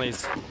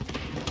friendlies.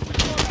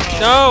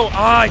 No!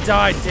 Ah, I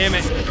died, damn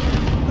it.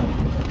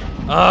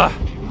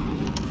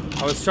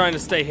 I was trying to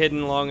stay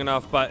hidden long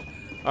enough, but...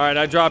 Alright,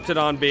 I dropped it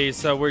on B,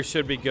 so we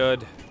should be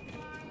good.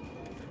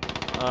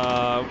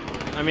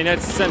 I mean,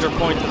 that's center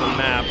point to the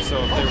map, so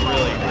if they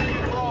really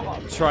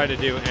Bravo. try to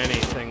do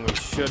anything, we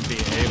should be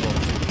able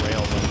to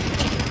rail them.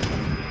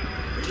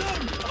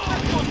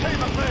 Your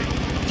team at B.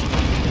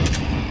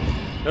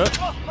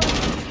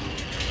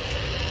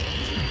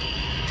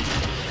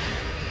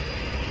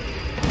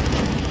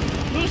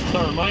 Who's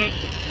thermite?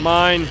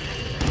 Mine.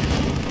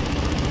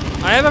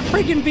 I have a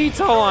freaking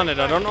VTOL on it.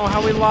 I don't know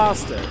how we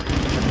lost it.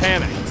 I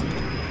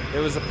panicked. It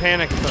was a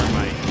panic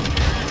thermite.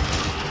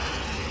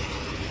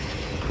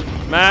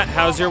 Matt,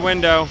 how's your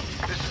window?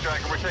 This is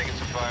Dragon. We're taking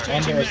some fire.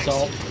 Under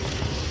assault.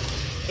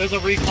 There's a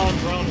recon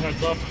drone,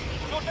 heads up.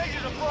 You're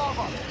needed at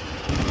Bravo.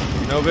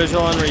 No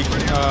visual on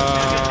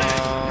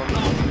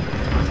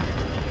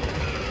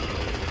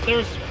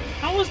There's...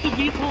 How is the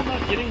VTOL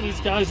not getting these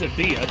guys at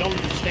B? I don't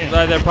understand.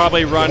 They're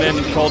probably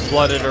running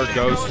cold-blooded or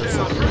ghost or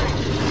something.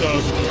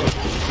 Ghost.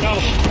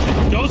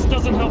 No, Ghost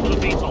doesn't help with a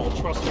VTOL,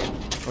 trust me.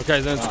 Okay,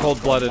 then it's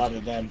cold-blooded.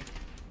 Blooded then.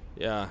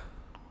 Yeah.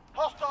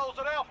 Hostiles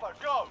at Alpha.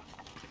 Go.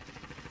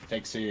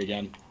 Take C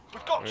again.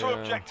 We've got 2 Yeah.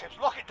 objectives.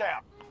 Lock it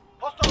down.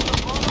 Hostiles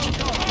at Bravo.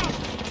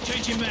 Go.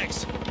 Changing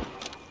max.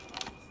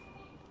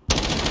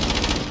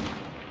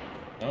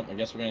 Nope, I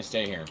guess we're gonna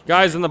stay here.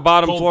 Guys on the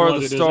bottom floor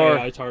of the Cold-blooded is store.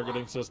 AI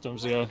targeting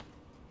systems, yeah.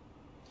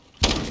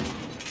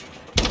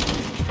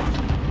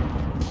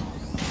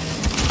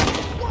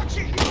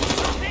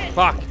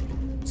 Fuck.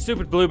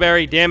 Stupid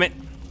blueberry, damn it.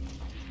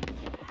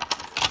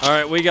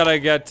 Alright, we gotta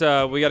get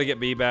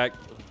B back.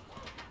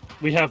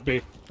 We have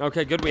B.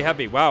 Okay, good, we have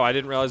B. Wow, I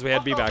didn't realize we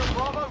had B back.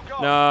 Hostiles at Bravo.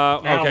 Go.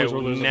 No, Now okay, we're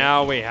losing.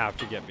 now we have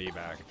to get B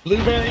back.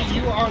 Blueberry,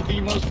 you are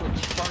the most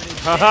retarded.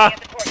 Haha!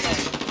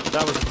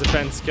 That was a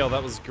defense kill,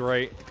 that was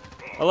great.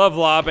 I love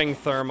lobbing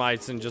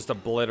thermites and just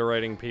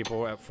obliterating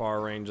people at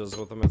far ranges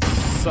with them. It's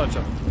such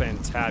a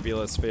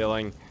fantabulous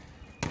feeling.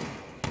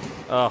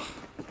 Ugh.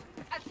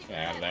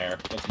 Get out of there.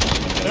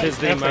 Tis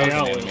the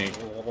FAL emotion. is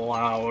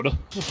loud.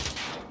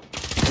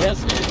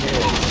 Yes, it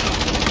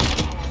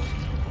is.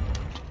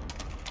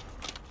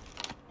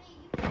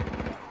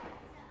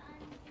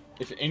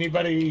 If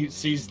anybody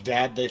sees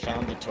Dad, they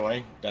found the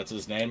toy. That's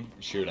his name.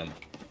 Shoot him.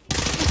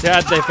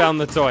 Dad, they found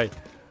the toy.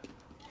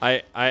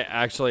 I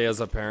actually, as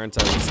a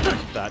parent, I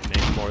respect that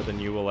name more than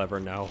you will ever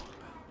know.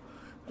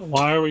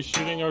 Why are we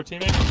shooting our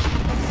teammate?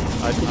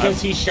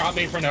 Because he shot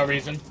me for no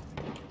reason.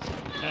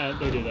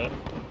 They do that.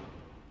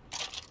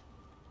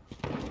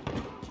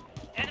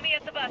 Enemy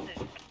at the buses.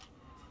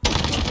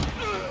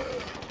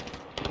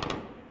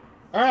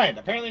 Alright,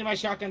 apparently my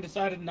shotgun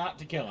decided not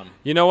to kill him.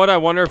 You know what? I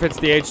wonder if it's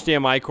the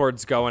HDMI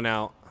cords going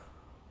out.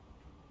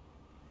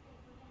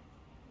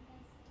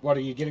 What,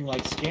 are you getting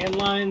like scan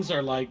lines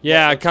or like...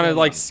 Yeah, what's kind of going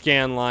like on?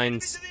 scan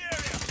lines.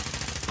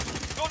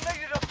 You're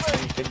needed at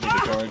B. Could be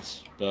the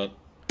cords, but...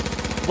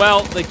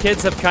 Well, the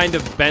kids have kind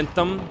of bent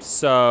them,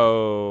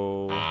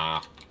 so...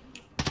 Ah.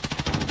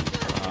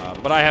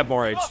 But I have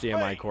more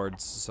HDMI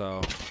cords,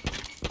 so...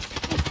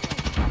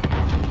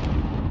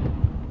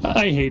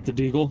 I hate the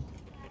Deagle.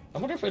 I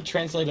wonder if it would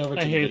translate over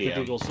to I the hate video.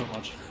 the Deagle so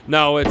much.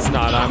 No, it's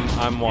not.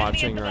 I'm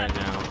watching right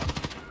now.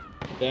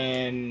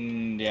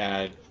 Then,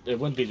 yeah, it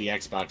wouldn't be the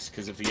Xbox,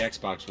 because if the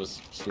Xbox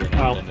was screwing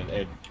up, Oh. then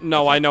it...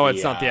 No, I know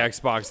it's the, not the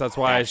Xbox. That's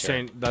why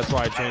capture. That's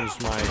why I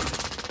changed my.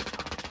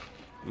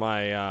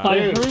 My I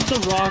heard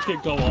the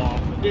rocket go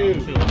off.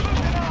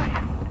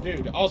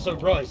 Dude, also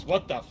Royce,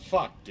 what the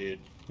fuck, dude?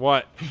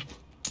 what?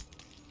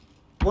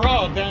 We're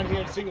all down here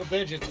in single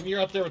digits, and you're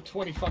up there with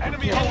 20 fucking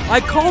Enemy kills. hold. I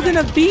called in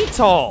a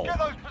VTOL. Get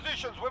those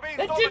positions. We're being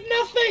That did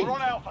nothing. We're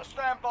on Alpha.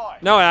 Stand by.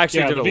 No, it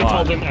actually Yeah, did the a VTOL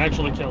lot. didn't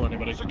actually kill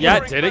anybody. Yeah,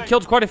 it did. It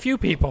killed quite a few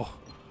people.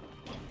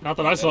 Not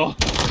that I saw.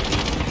 Strike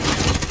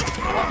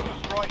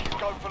and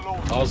go for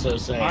Lord. Also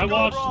saying, I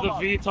watched the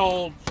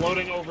VTOL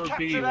floating over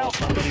B while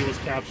somebody was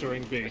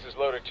capturing B. This is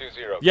loader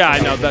 2-0. Yeah,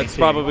 I know. That's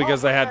probably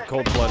because they had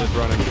cold-blooded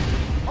running.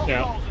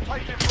 Yeah.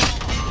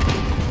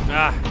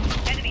 Ah,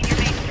 Enemy near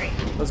Main Street.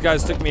 those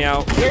guys took me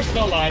out. they're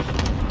still alive.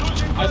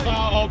 I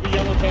saw all the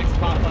yellow text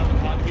pop up and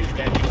thought he was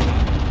dead.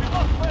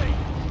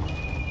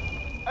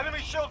 Enemy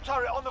shield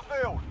turret on the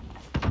field.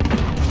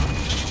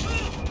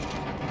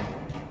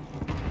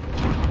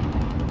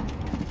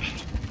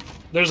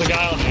 There's a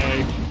guy on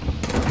A.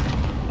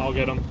 I'll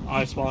get him.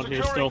 I spawned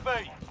here still.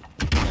 Securing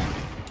B.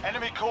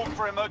 Enemy called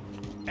for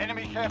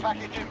enemy care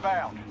package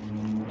inbound.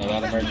 Oh,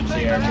 that emergency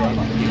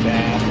airdrop could be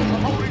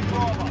bad. Holding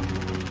Bravo.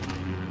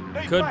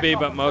 Need Could be,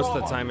 backup but most of the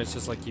Bravo. time it's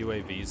just like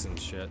UAVs and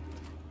shit.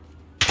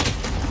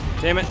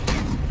 Damn it.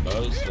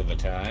 Most of the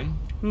time.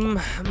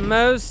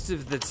 Most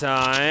of the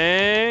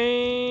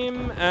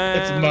time.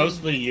 It's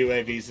mostly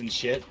UAVs and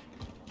shit.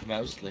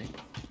 Mostly.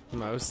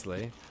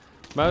 Mostly.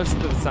 Most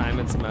of the time,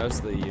 it's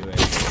mostly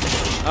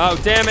UAVs. Oh,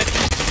 damn it!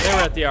 They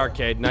were at the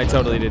arcade, and I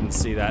totally didn't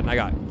see that, and I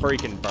got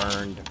freaking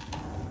burned.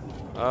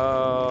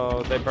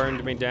 Oh, they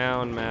burned me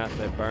down, Matt.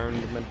 They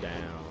burned me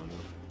down.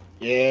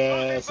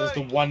 Yeah, this is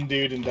the one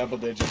dude in double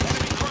digits.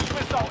 Cruise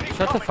missile Shut the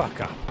incoming.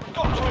 fuck up.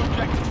 Got two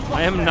objectives.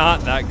 I am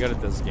not that good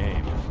at this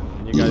game.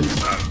 And you guys...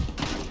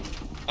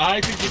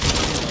 I think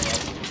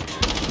it's...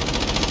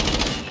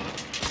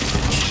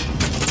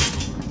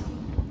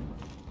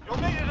 You're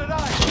needed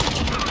today.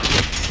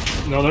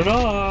 No, they're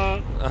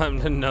not.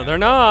 no, they're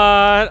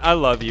not. I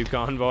love you,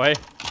 Convoy.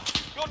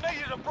 You're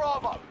needed at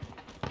Bravo.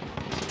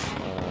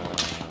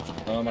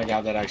 Oh my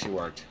god, that actually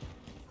worked.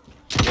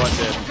 What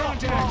did?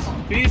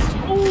 Beast.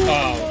 Oh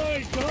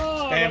my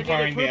god! Spam I got a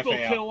firing the triple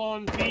FAL. kill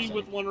on B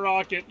with one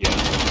rocket. Yeah.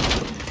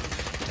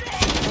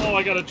 Oh,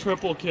 I got a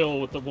triple kill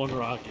with the one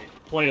rocket.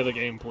 Play of the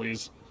game,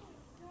 please.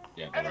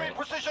 Yeah, Enemy right.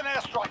 precision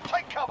airstrike.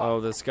 Take cover. Oh,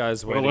 this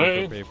guy's waiting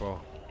away. for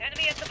people.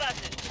 Enemy at the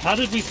buses. How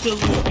did we still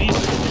lose Beast?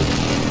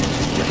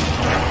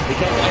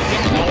 Because I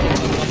think all of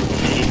them want to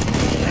be.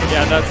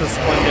 Yeah, that's a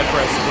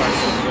splendiferous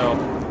question, Bill.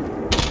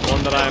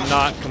 One that I am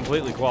not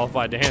completely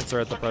qualified to answer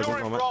at the present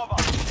Securing moment. Bravo.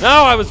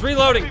 No, I was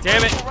reloading,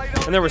 damn it!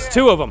 And there was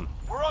two of them.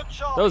 We're on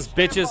Charlie. Those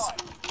Stand bitches. by.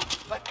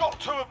 They've got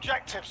two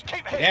objectives.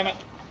 Keep hitting. Damn it.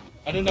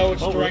 I didn't know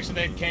which Oh, direction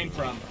they came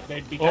from.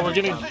 They'd be Oh, we're coming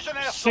getting- from. Precision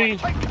See.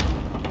 airstrike. Take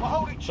cover. We're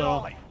holding So-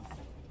 Charlie.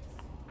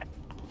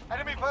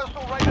 Enemy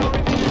personal radar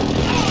in.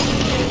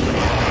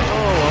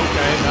 Oh,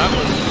 okay, that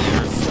was a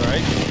weird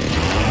strike.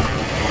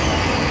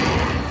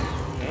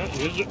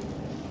 Yeah, is it?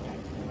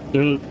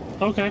 Dude,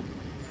 okay.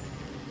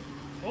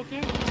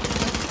 Okay.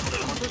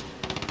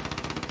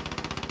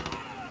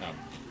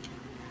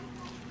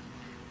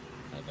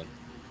 Nothing.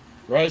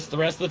 Royce, the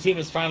rest of the team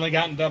has finally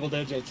gotten double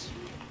digits.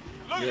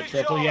 You Losing a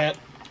triple Charlie. yet?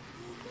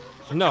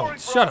 No, Securing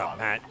shut Bravo. up,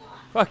 Matt.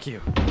 Fuck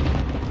you.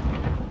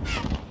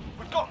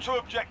 We've got two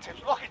objectives.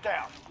 Lock it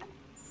down.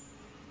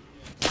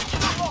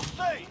 Lost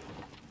C.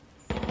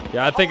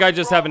 Yeah, I think I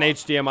just have an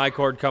HDMI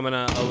cord coming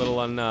a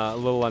little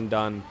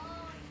undone.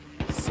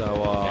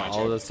 So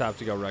I'll just have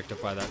to go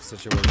rectify that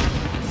situation.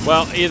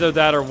 Well, either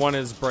that or one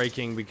is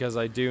breaking because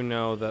I do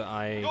know that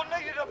You're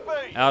needed at B.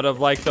 out of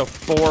like the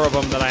 4 of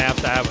them that I have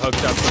to have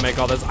hooked up to make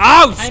all this.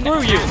 Ow!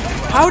 Screw you!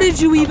 How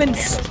did you even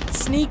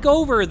sneak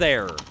over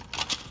there?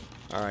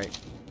 All right,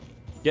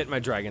 get my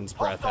dragon's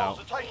breath out.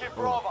 Hostiles are taking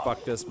Oh, Bravo.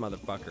 fuck this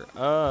motherfucker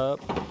up.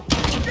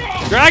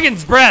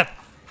 Dragon's breath!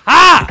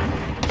 Ha!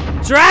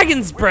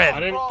 Dragon's breath,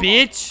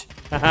 bitch!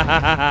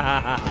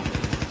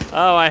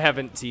 Oh, I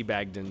haven't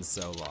teabagged in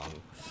so long.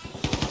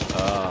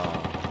 Oh.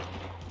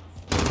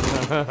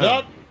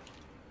 Nope.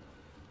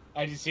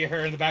 I just see her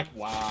in the back.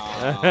 Wow.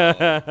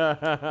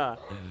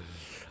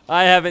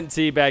 I haven't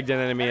teabagged an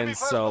enemy in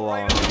so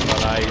long,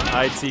 but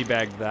I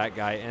teabagged that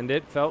guy, and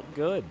it felt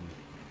good.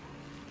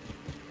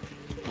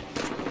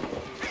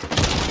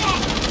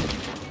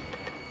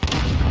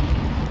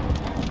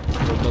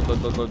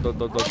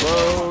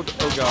 Oh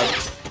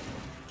god.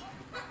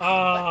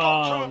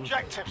 Got two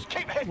objectives.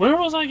 Keep hitting. Where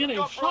was I getting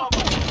Got shot?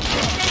 Bravo.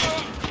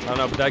 I don't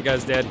know, but that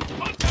guy's dead.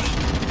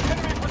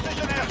 Enemy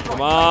precision airstrike.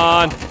 Come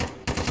on!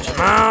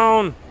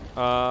 Come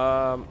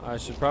on! I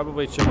should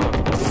probably chip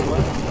on this way.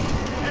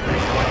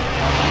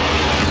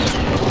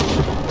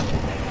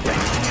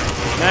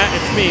 Matt,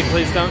 it's me.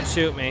 Please don't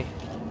shoot me.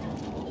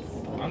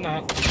 I'm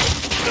not.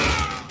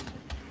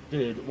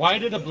 Dude, why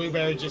did a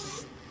blueberry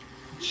just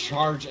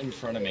charge in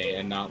front of me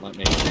and not let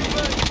me?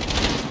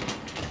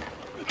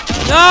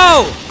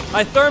 No!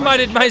 I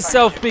thermited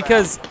myself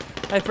because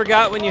I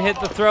forgot when you hit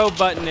the throw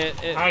button,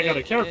 I got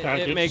a care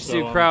package, it makes so,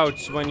 you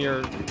crouch when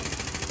you're.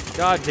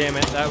 God damn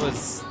it! That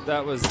was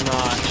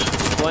not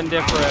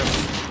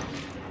splendiferous.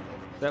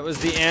 That was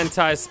the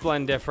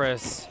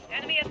anti-splendiferous.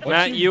 Enemy at the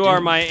Matt, you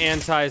are my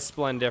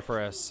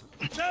anti-splendiferous.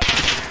 What I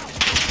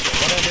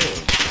do?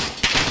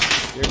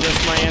 You're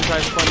just my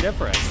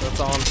anti-splendiferous. That's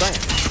all I'm saying.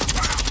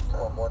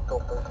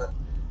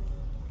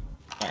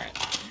 Alright.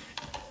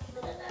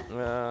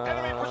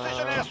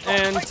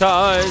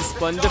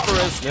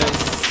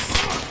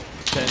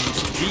 Anti-splendiferousness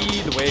tends to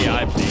be the way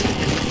I play.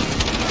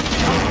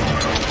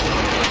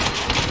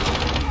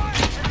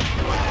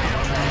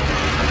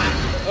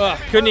 Ugh,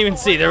 couldn't even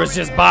see. There was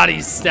just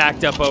bodies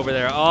stacked up over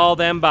there. All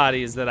them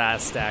bodies that I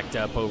stacked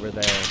up over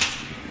there.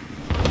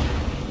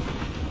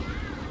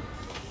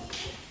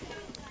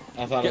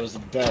 I thought it was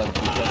dead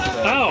because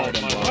the Ow,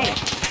 card my unlocked.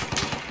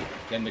 right.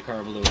 Then the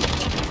car blew.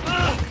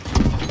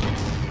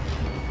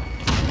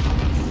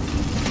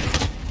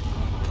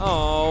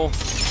 Oh.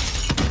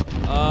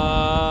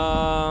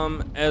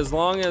 As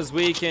long as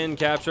we can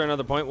capture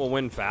another point, we'll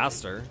win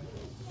faster.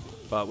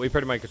 But we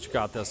pretty much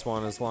got this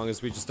one as long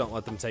as we just don't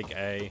let them take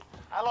A.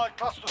 Allied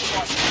cluster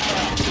strike.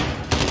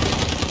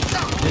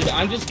 Dude,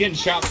 I'm just getting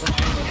shot from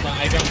angles that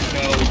I don't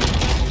know to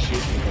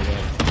shoot people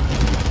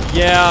with.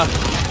 Yeah.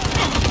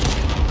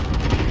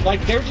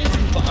 Like, they're just...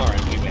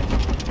 Alright, we win.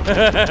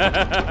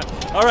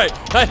 Alright,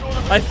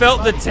 I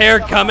felt the tear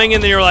coming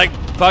and then you're like,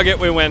 fuck it,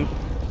 we win.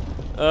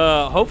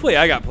 Hopefully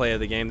I got play of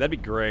the game. That'd be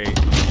great.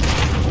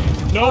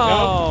 No,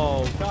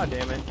 Oh, god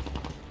damn it.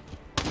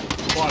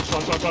 no. Watch.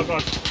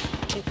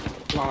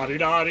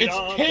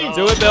 It's pink.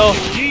 Do it, Bill.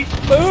 Yeet.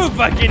 Ooh,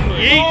 fucking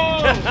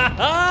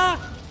yeet.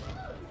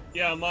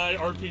 Yeah, my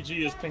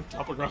RPG is pink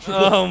topographical.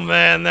 Oh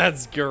man,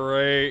 that's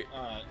great.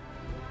 Alright.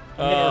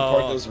 I'm gonna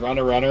report this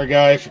runner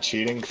guy for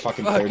cheating.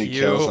 Fucking Fuck 30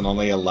 you. kills and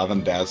only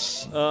 11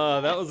 deaths.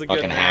 That was a good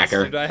Fucking match,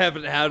 hacker. dude. I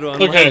haven't had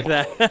one Okay.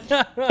 like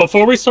that.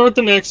 Before we start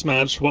the next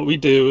match, what we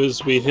do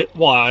is we hit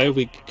Y,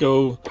 we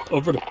go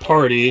over to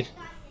party,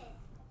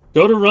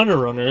 go to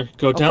runner,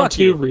 go down fuck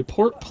to you.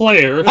 report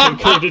player, and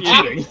go to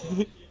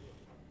cheating.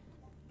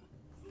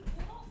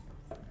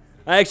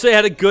 I actually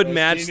had a good Royce,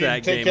 match do you need that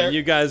to take game, care- and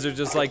you guys are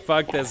just like,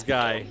 fuck this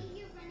guy.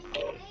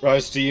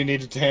 Royce, do you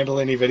need to handle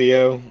any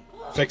video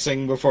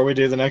fixing before we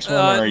do the next one?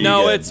 Or are you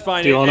No, good? it's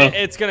fine. Do you wanna-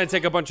 It's gonna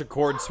take a bunch of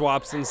chord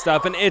swaps and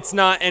stuff, and it's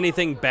not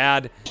anything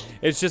bad.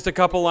 It's just a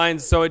couple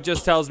lines, so it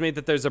just tells me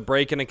that there's a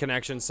break in a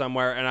connection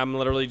somewhere, and I'm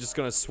literally just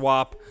gonna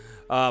swap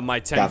my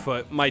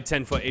 10-foot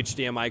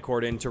HDMI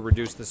cord in to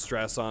reduce the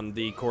stress on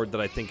the cord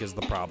that I think is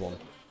the problem.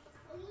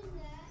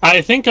 I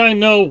think I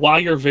know why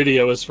your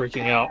video is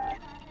freaking out.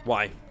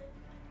 Why?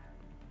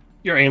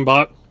 Your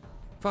aimbot.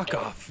 Fuck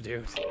off,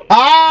 dude.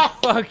 Ah!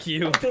 Fuck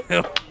you.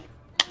 Fuck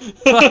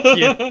you.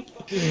 That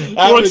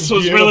Royce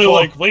was really beautiful.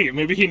 like, wait,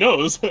 maybe he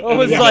knows. I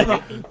was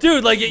like,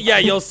 dude, like, yeah,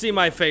 you'll see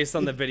my face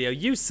on the video.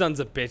 You sons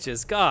of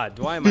bitches. God,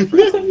 why am I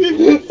friends with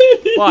you?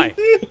 Why?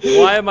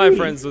 Why am I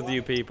friends with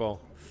you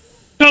people?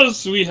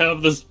 Because we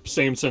have the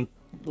same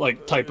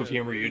type of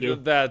humor you do.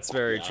 That's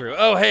very true.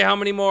 Oh, hey, how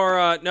many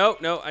more?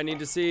 No, I need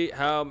to see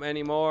how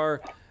many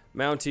more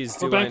mounties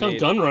do We're I back on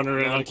need.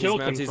 Gunrunner and I Mounties, kill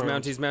mounties,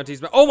 confirmed.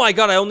 mounties. Oh my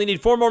god, I only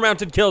need 4 more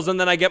mounted kills and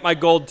then I get my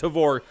gold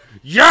Tavor.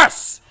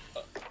 Yes!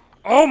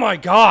 Oh my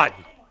god!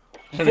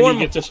 And then 4 you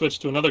get to switch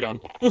to another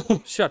gun.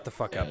 Shut the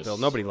fuck up, Bill.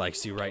 Nobody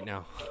likes you right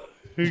now.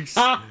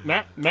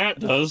 Matt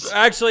does.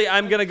 Actually,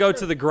 I'm gonna go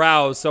to the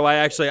Grow, so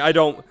I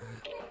don't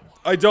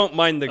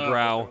mind the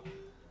Grow.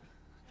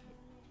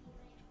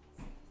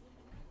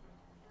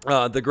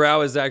 The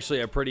Grow is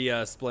actually a pretty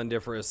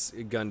splendiferous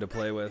gun to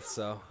play with,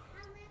 so.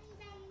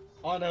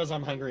 All I know is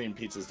I'm hungry and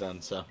pizza's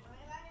done, so.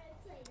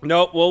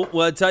 Nope,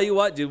 we'll tell you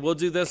what, dude. We'll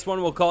do this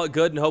one. We'll call it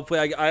good, and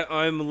hopefully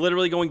I'm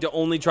literally going to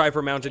only try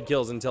for mounted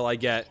kills until I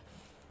get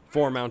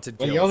 4 mounted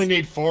kills. Well, you only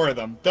need 4 of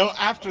them. Though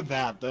after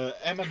that, the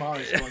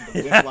MMR is going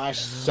to whiplash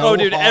so Oh,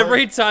 dude, hard,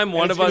 every time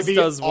one and of it's us gonna be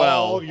does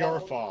well. all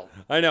your fault.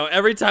 I know,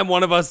 every time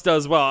one of us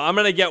does well, I'm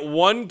going to get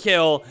 1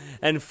 kill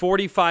and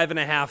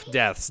 45.5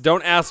 deaths.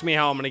 Don't ask me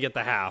how I'm going to get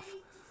the half.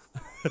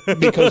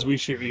 Because we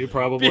shoot you,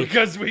 probably.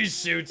 Because we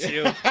shoot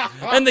you.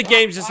 And the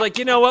game's just like,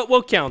 you know what?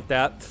 We'll count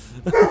that.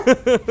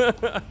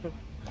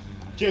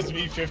 Gives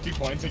me 50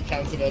 points and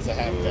counts it as a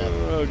half death.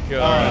 Oh,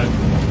 God.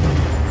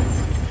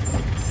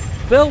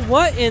 Bill,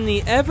 what in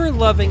the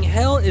ever-loving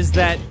hell is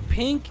that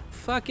pink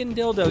fucking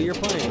dildo you're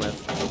playing with?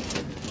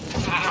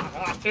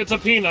 It's a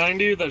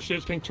P90 that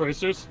shoots pink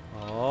tracers.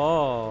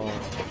 Oh.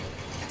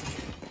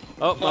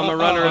 Oh, Mama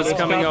Runner is It's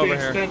coming got the over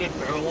here. extended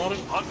barrel on it.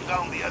 Hunt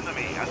down the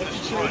enemy and Should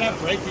destroy we them. not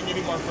breaking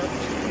any more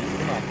furniture?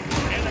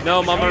 Come on.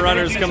 No, Mama Show me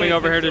Runner's the coming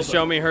over here to dildo.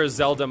 show me her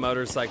Zelda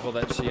motorcycle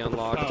that she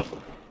unlocked.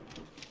 Oh.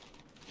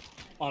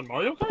 On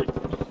Mario Kart?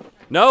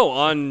 No,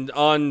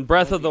 on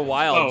Breath of the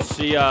Wild. Oh.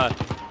 She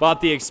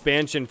bought the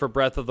expansion for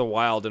Breath of the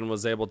Wild and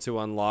was able to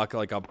unlock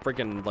like a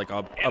freaking a pony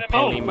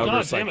God damn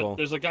motorcycle. it.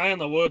 There's a guy in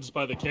the woods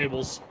by the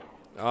cables.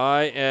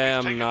 I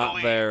am taken the not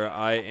lead. there.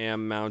 I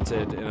am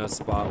mounted in a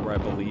spot where I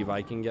believe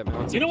I can get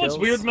mounted. You know what's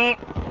kills. weird, Matt?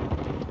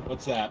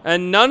 What's that?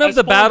 And none I of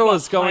the battle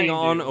spawned is going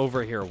behind on you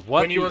over here.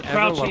 What? when you the were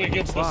crouching ever-loving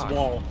against fuck? this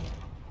wall.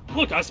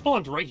 Look, I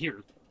spawned right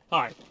here.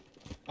 Hi.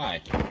 Hi.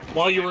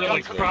 While you were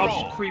like Control.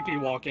 crouched, creepy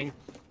walking.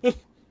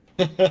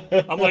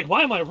 I'm like,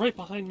 why am I right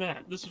behind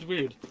Matt? This is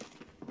weird.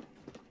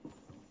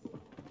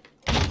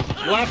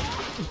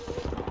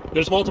 Left.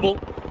 There's multiple.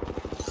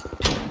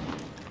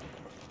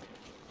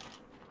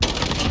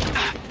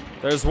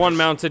 There's one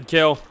mounted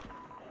kill.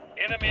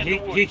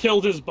 He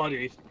killed his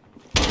buddy.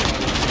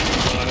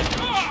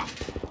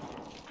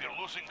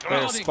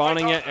 They're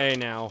spawning at A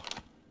now.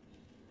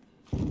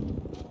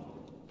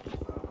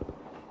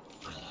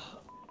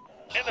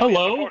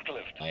 Hello?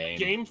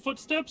 Game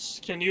footsteps?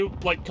 Can you,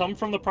 like, come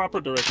from the proper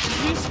direction,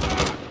 please?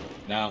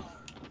 No.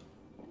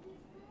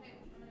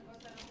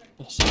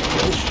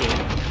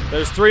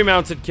 There's 3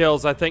 mounted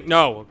kills, I think.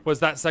 No, was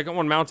that second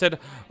one mounted?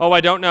 Oh,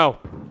 I don't know.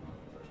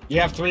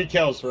 You have 3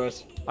 kills,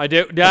 Russ. I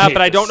do, yeah,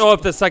 but I don't know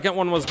if the second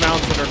one was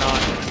mounted or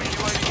not.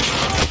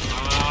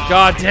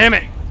 God damn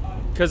it!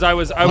 Because I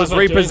was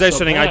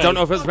repositioning. I don't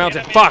know if it was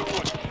mounted. Fuck.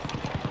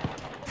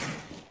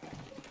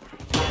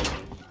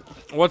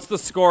 What's the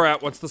score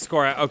at? What's the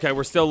score at? Okay,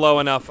 we're still low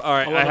enough. All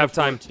right, I have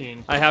time.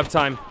 14. I have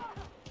time.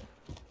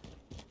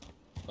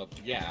 Well,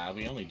 yeah,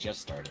 we only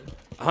just started.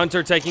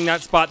 Hunter taking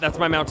that spot. That's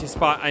my mountie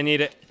spot. I need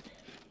it.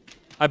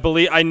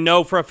 I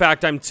know for a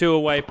fact I'm 2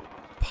 away,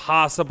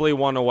 possibly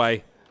 1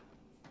 away.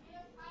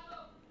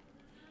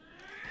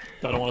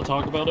 I don't want to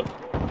talk about it.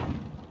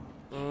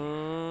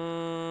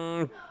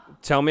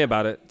 Tell me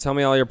about it. Tell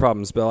me all your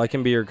problems, Bill. I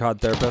can be your COD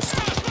therapist.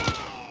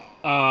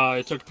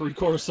 It took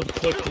 3/4 of a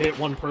clip to hit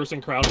one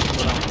person crouching,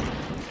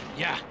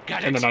 Yeah,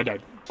 got it. and then I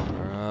died.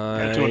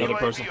 And to another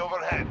person.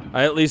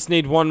 I at least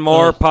need 1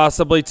 more,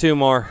 possibly 2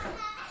 more.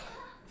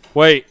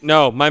 Wait,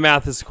 no, my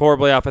math is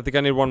horribly off. I think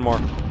I need 1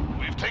 more.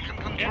 We've taken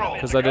control.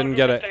 Because I didn't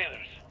get it.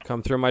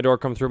 Come through my door,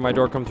 come through my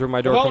door, come through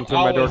my door, come through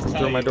my door, come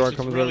through my door,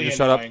 come through.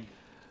 Shut up.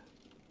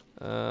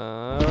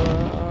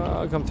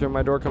 Come through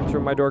my door, come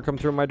through my door, come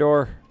through my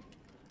door.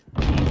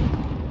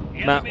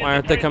 Matt, why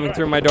aren't they coming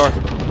through my door?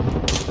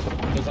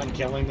 Because I'm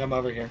killing them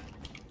over here.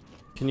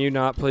 Can you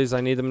not, please?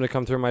 I need them to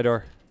come through my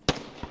door.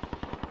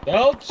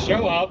 They'll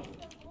show up.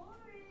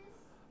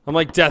 I'm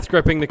like death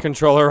gripping the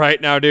controller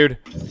right now, dude.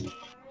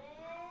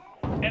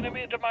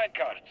 Enemy at the mine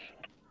carts.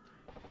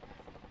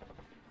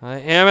 I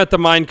am at the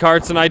mine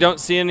carts, and I don't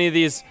see any of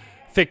these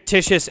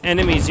fictitious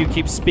enemies you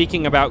keep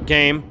speaking about,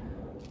 game.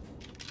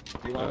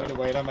 Do you want me to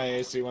wait on my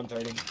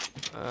AC-130?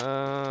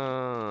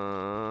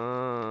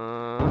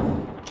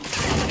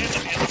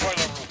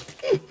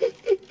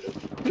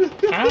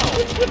 Ow!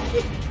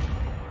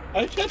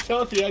 I can't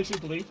tell if he actually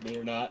believed me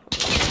or not.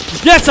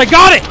 Yes, I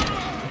got it!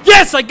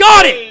 Yes, I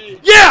got it!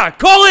 Yeah,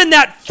 call in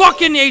that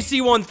fucking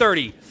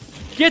AC-130.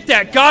 Get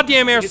that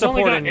goddamn air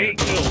support in here.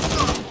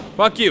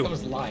 Fuck you. I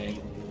was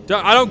lying.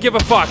 I don't give a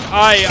fuck.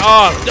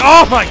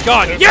 Oh my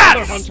god, There's yes!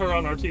 another hunter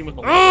on our team with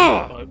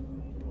a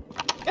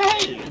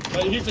Hey!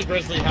 But he's a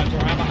grizzly hunter.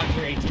 I'm a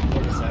hunter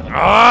 1847.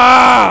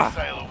 Ah!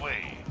 Sail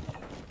away.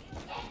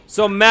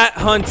 So Matt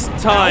hunts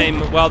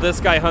time while this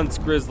guy hunts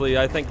grizzly.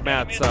 I think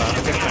Matt's a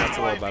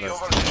little better.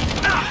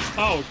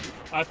 Oh,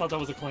 I thought that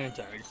was a clan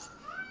tag.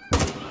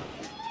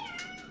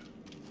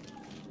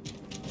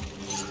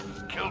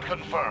 Kill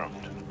confirmed.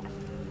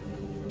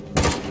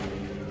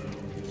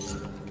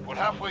 We're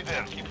halfway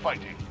there. Keep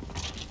fighting.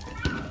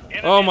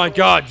 Oh my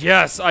god,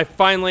 yes, I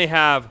finally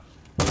have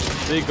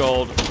the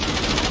gold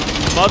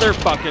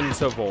motherfucking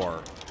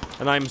Tavor.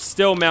 And I'm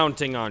still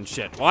mounting on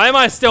shit. Why am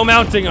I still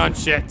mounting on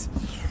shit?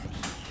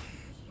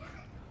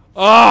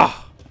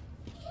 Ah!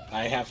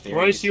 I have theories.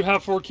 Royce, you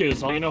have 4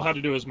 kids. All you know how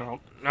to do is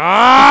mount.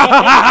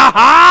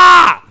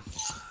 Ah!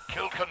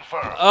 Kill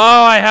confirmed.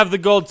 Oh, I have the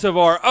gold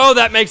Tavor. Oh,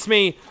 that makes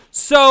me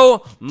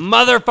so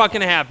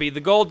motherfucking happy.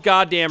 The gold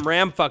goddamn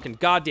Ram fucking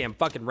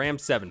Ram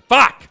 7.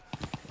 Fuck!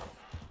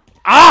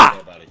 Ah!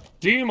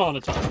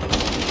 Demonetized.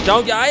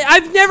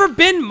 I've never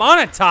been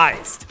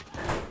monetized.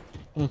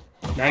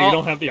 Now you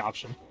don't have the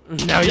option.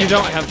 No, you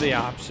don't have the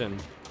option.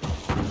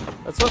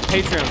 That's what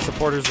Patreon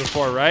supporters are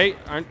for, right?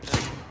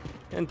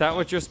 Isn't that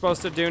what you're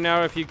supposed to do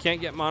now if you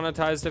can't get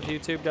monetized if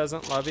YouTube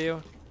doesn't love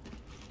you?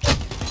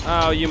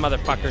 Oh, you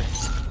motherfucker.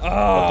 Oh.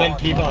 But then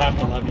people have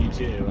to love you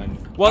too. And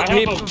well,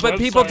 but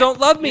people don't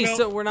love me,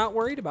 so we're not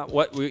worried about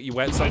what you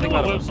went something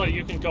about. I know what website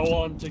you can go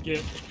on to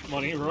get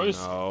money, Royce?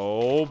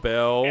 Oh,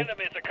 Bill.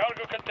 Enemy at the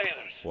cargo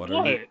containers.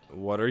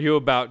 What are you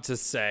about to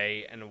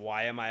say, and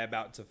why am I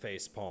about to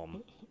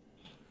facepalm?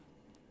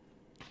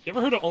 You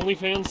ever heard of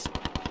OnlyFans?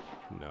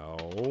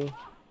 No.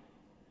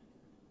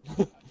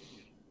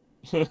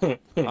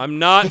 I'm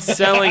not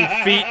selling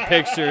feet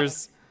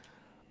pictures.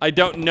 I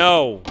don't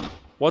know.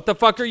 What the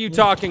fuck are you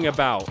talking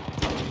about?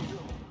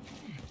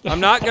 I'm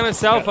not gonna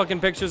sell fucking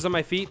pictures of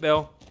my feet,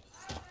 Bill.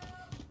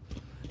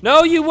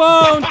 No, you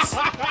won't!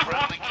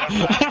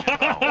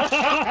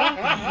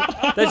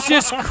 That's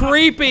just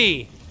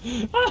creepy.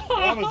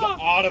 that was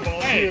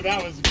audible, too.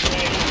 That was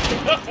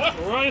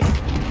great.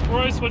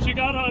 Royce, what you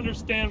gotta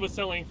understand with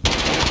selling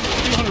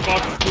 $200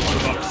 is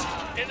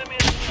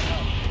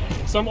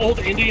 $200. Some old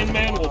Indian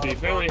man will be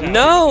very happy.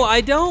 No,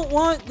 I don't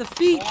want the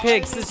feet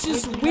pics. It's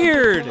just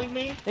weird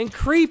and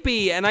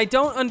creepy, and I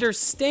don't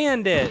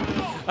understand it.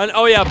 And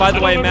oh yeah, by the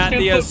way, Matt,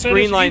 the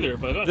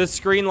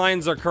screen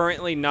lines are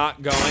currently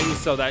not going,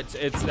 so that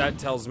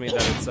tells me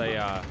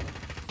that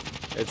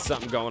it's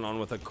something going on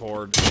with a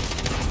cord.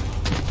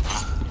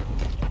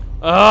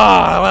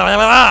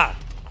 The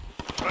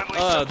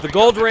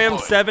Gold Ram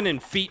 7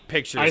 and feet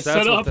pictures.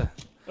 That's what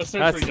a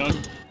sentry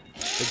gun.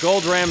 The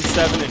Gold Ram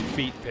 7 and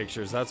feet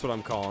pictures. That's what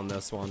I'm calling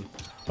this one.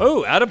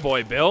 Oh,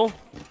 attaboy, Bill.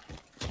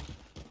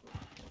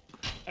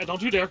 Hey,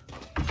 don't you dare.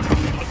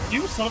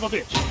 You son of a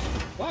bitch.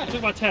 What? I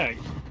took my tag.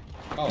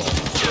 Oh.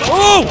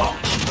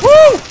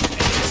 Whoa!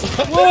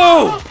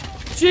 Whoa!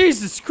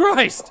 Jesus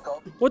Christ!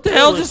 What the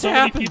hell just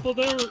happened? People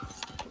there.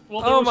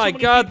 Well, Oh my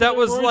god, that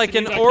was like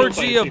an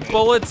orgy of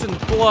bullets and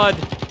blood.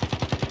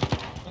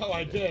 Oh,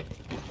 I did.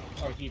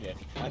 Oh, he did.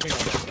 I think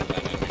I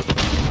did.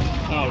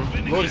 Oh,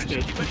 Royce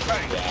did.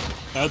 Yeah,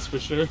 that's for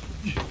sure.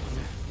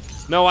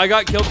 No, I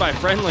got killed by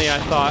friendly, I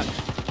thought.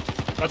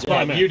 That's what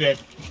I meant. You did.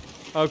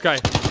 Okay.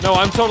 No,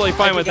 I'm totally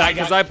fine with that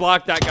because I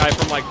blocked that guy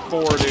from like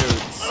 4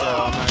 dudes. So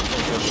I'm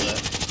actually good with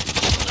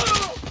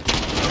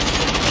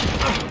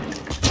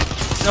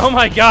it. Oh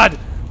my god!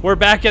 We're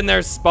back in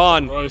their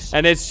spawn, Royce.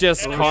 and it's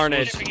just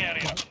carnage.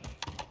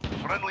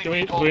 Can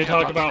we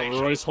talk about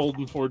Royce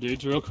holding 4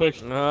 dudes real quick?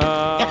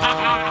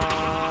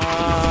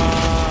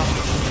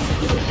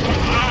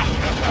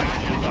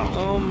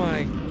 Oh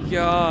my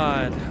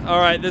god.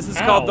 Alright, this is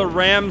called the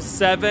Ram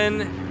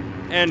 7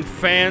 and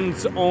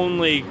fans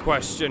only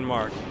question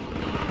mark.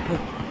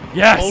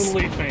 Yes!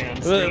 Only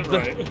fans.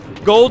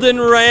 Right. Golden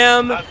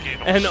Ram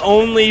and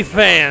only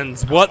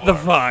fans. What the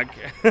fuck?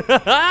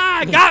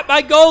 I got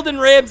my Golden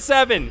Ram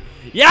 7!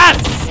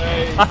 Yes!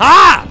 Hey.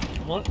 Aha!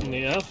 What in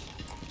the F?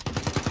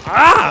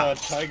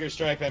 Tiger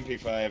Stripe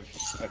MP5,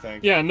 I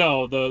think. Yeah,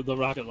 no, the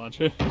rocket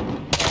launcher.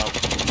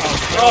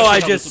 Oh, I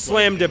just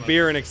slammed a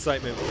beer in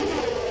excitement.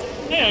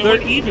 Yeah,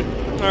 we're even.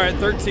 Alright,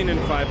 13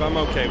 and 5. I'm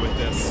okay with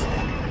this.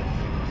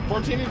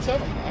 14 and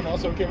 7. I'm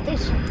also okay with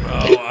this.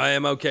 Oh, I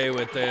am okay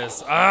with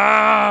this. Oh!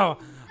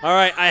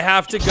 Alright, I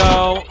have to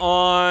go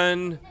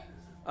on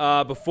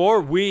before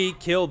we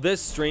kill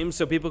this stream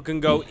so people can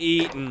go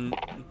eat and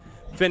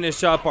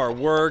finish up our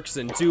works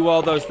and do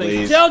all those things.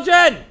 Please.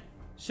 Children!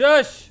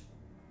 Shush!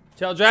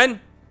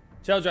 Children?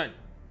 Children.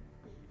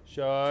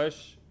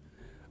 Shush.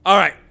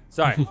 Alright,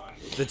 sorry.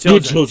 The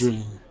children. Good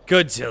children.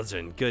 Good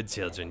children. Good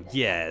children.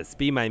 Yes,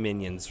 be my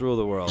minions. Rule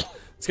the world.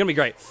 It's gonna be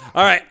great.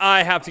 Alright,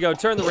 I have to go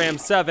turn the Ram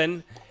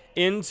 7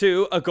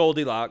 into a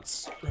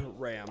Goldilocks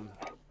Ram.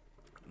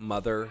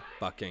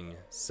 Motherfucking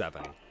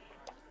 7.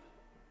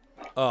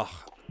 Ugh.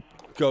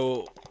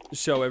 Go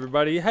show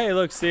everybody. Hey,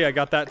 look, see, I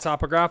got that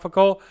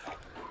topographical.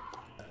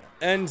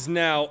 And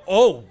now,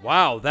 oh,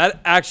 wow,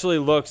 that actually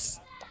looks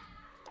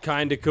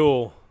kind of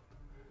cool.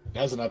 It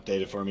hasn't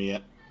updated for me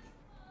yet.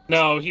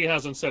 No, he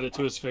hasn't set it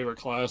to his favorite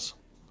class.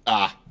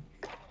 Ah.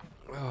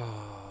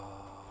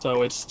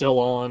 So it's still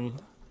on.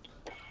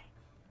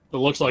 It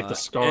looks like the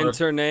scar.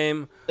 Enter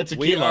name. It's a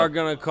we kilo. are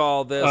going to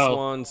call this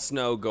one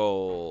Snow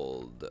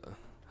Gold.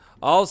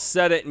 I'll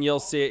set it and you'll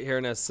see it here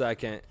in a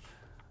second.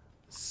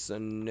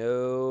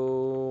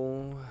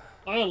 Snow.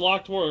 I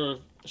unlocked more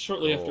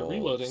shortly after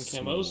reloading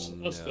camos.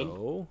 That's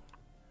good.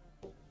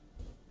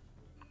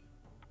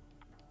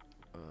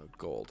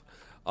 Gold.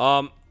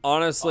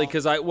 Honestly,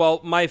 because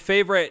my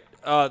favorite,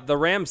 the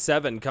Ram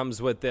 7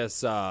 comes with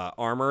this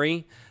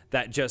armory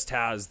that just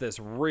has this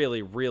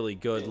really, really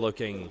good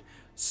looking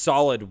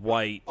solid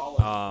white,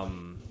 what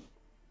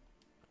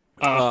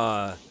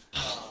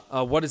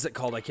is it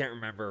called? I can't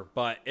remember,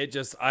 but it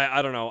just,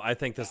 I don't know. I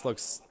think this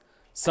looks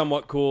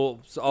somewhat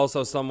cool,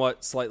 also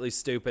somewhat slightly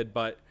stupid,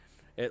 but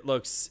it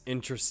looks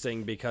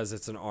interesting because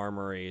it's an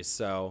armory.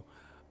 So,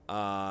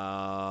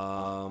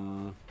 all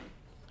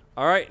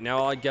right,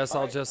 now I guess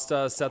I'll just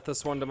set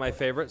this one to my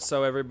favorite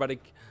so everybody,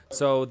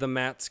 so the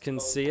Mats can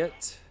see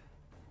it.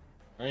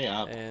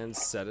 Yeah. And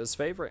set his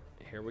favorite.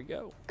 Here we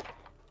go.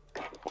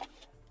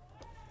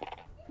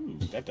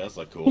 That does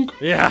look cool.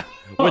 Yeah,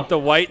 with the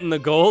white and the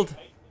gold.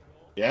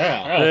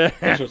 Yeah.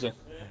 Interesting.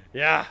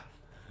 Yeah.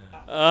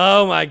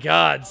 Oh my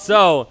god.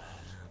 So,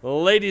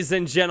 ladies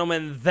and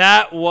gentlemen,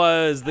 that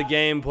was the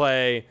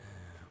gameplay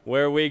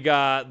where we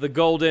got the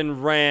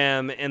Golden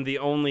Ram and the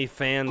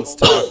OnlyFans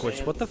talk,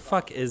 which, what the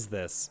fuck is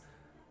this?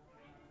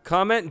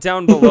 Comment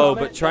down below,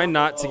 but try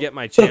not to get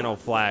my channel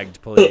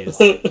flagged, please.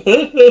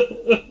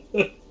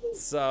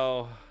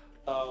 So,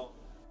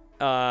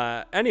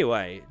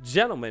 anyway,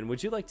 gentlemen,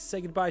 would you like to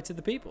say goodbye to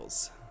the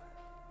peoples?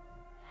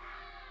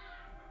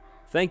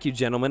 Thank you,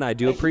 gentlemen. I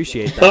do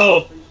appreciate that.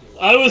 Oh,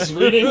 I was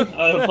reading.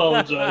 I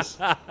apologize.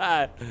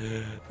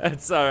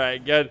 That's all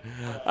right. Good.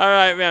 All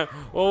right, man.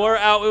 Well, we're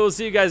out. We will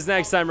see you guys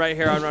next time right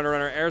here on Runner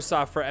Runner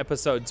Airsoft for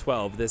episode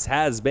 12. This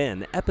has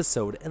been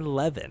episode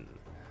 11.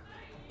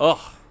 Ugh.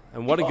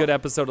 And what a good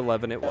episode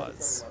 11 it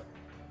was.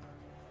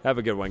 Have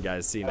a good one,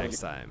 guys. See you next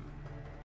time.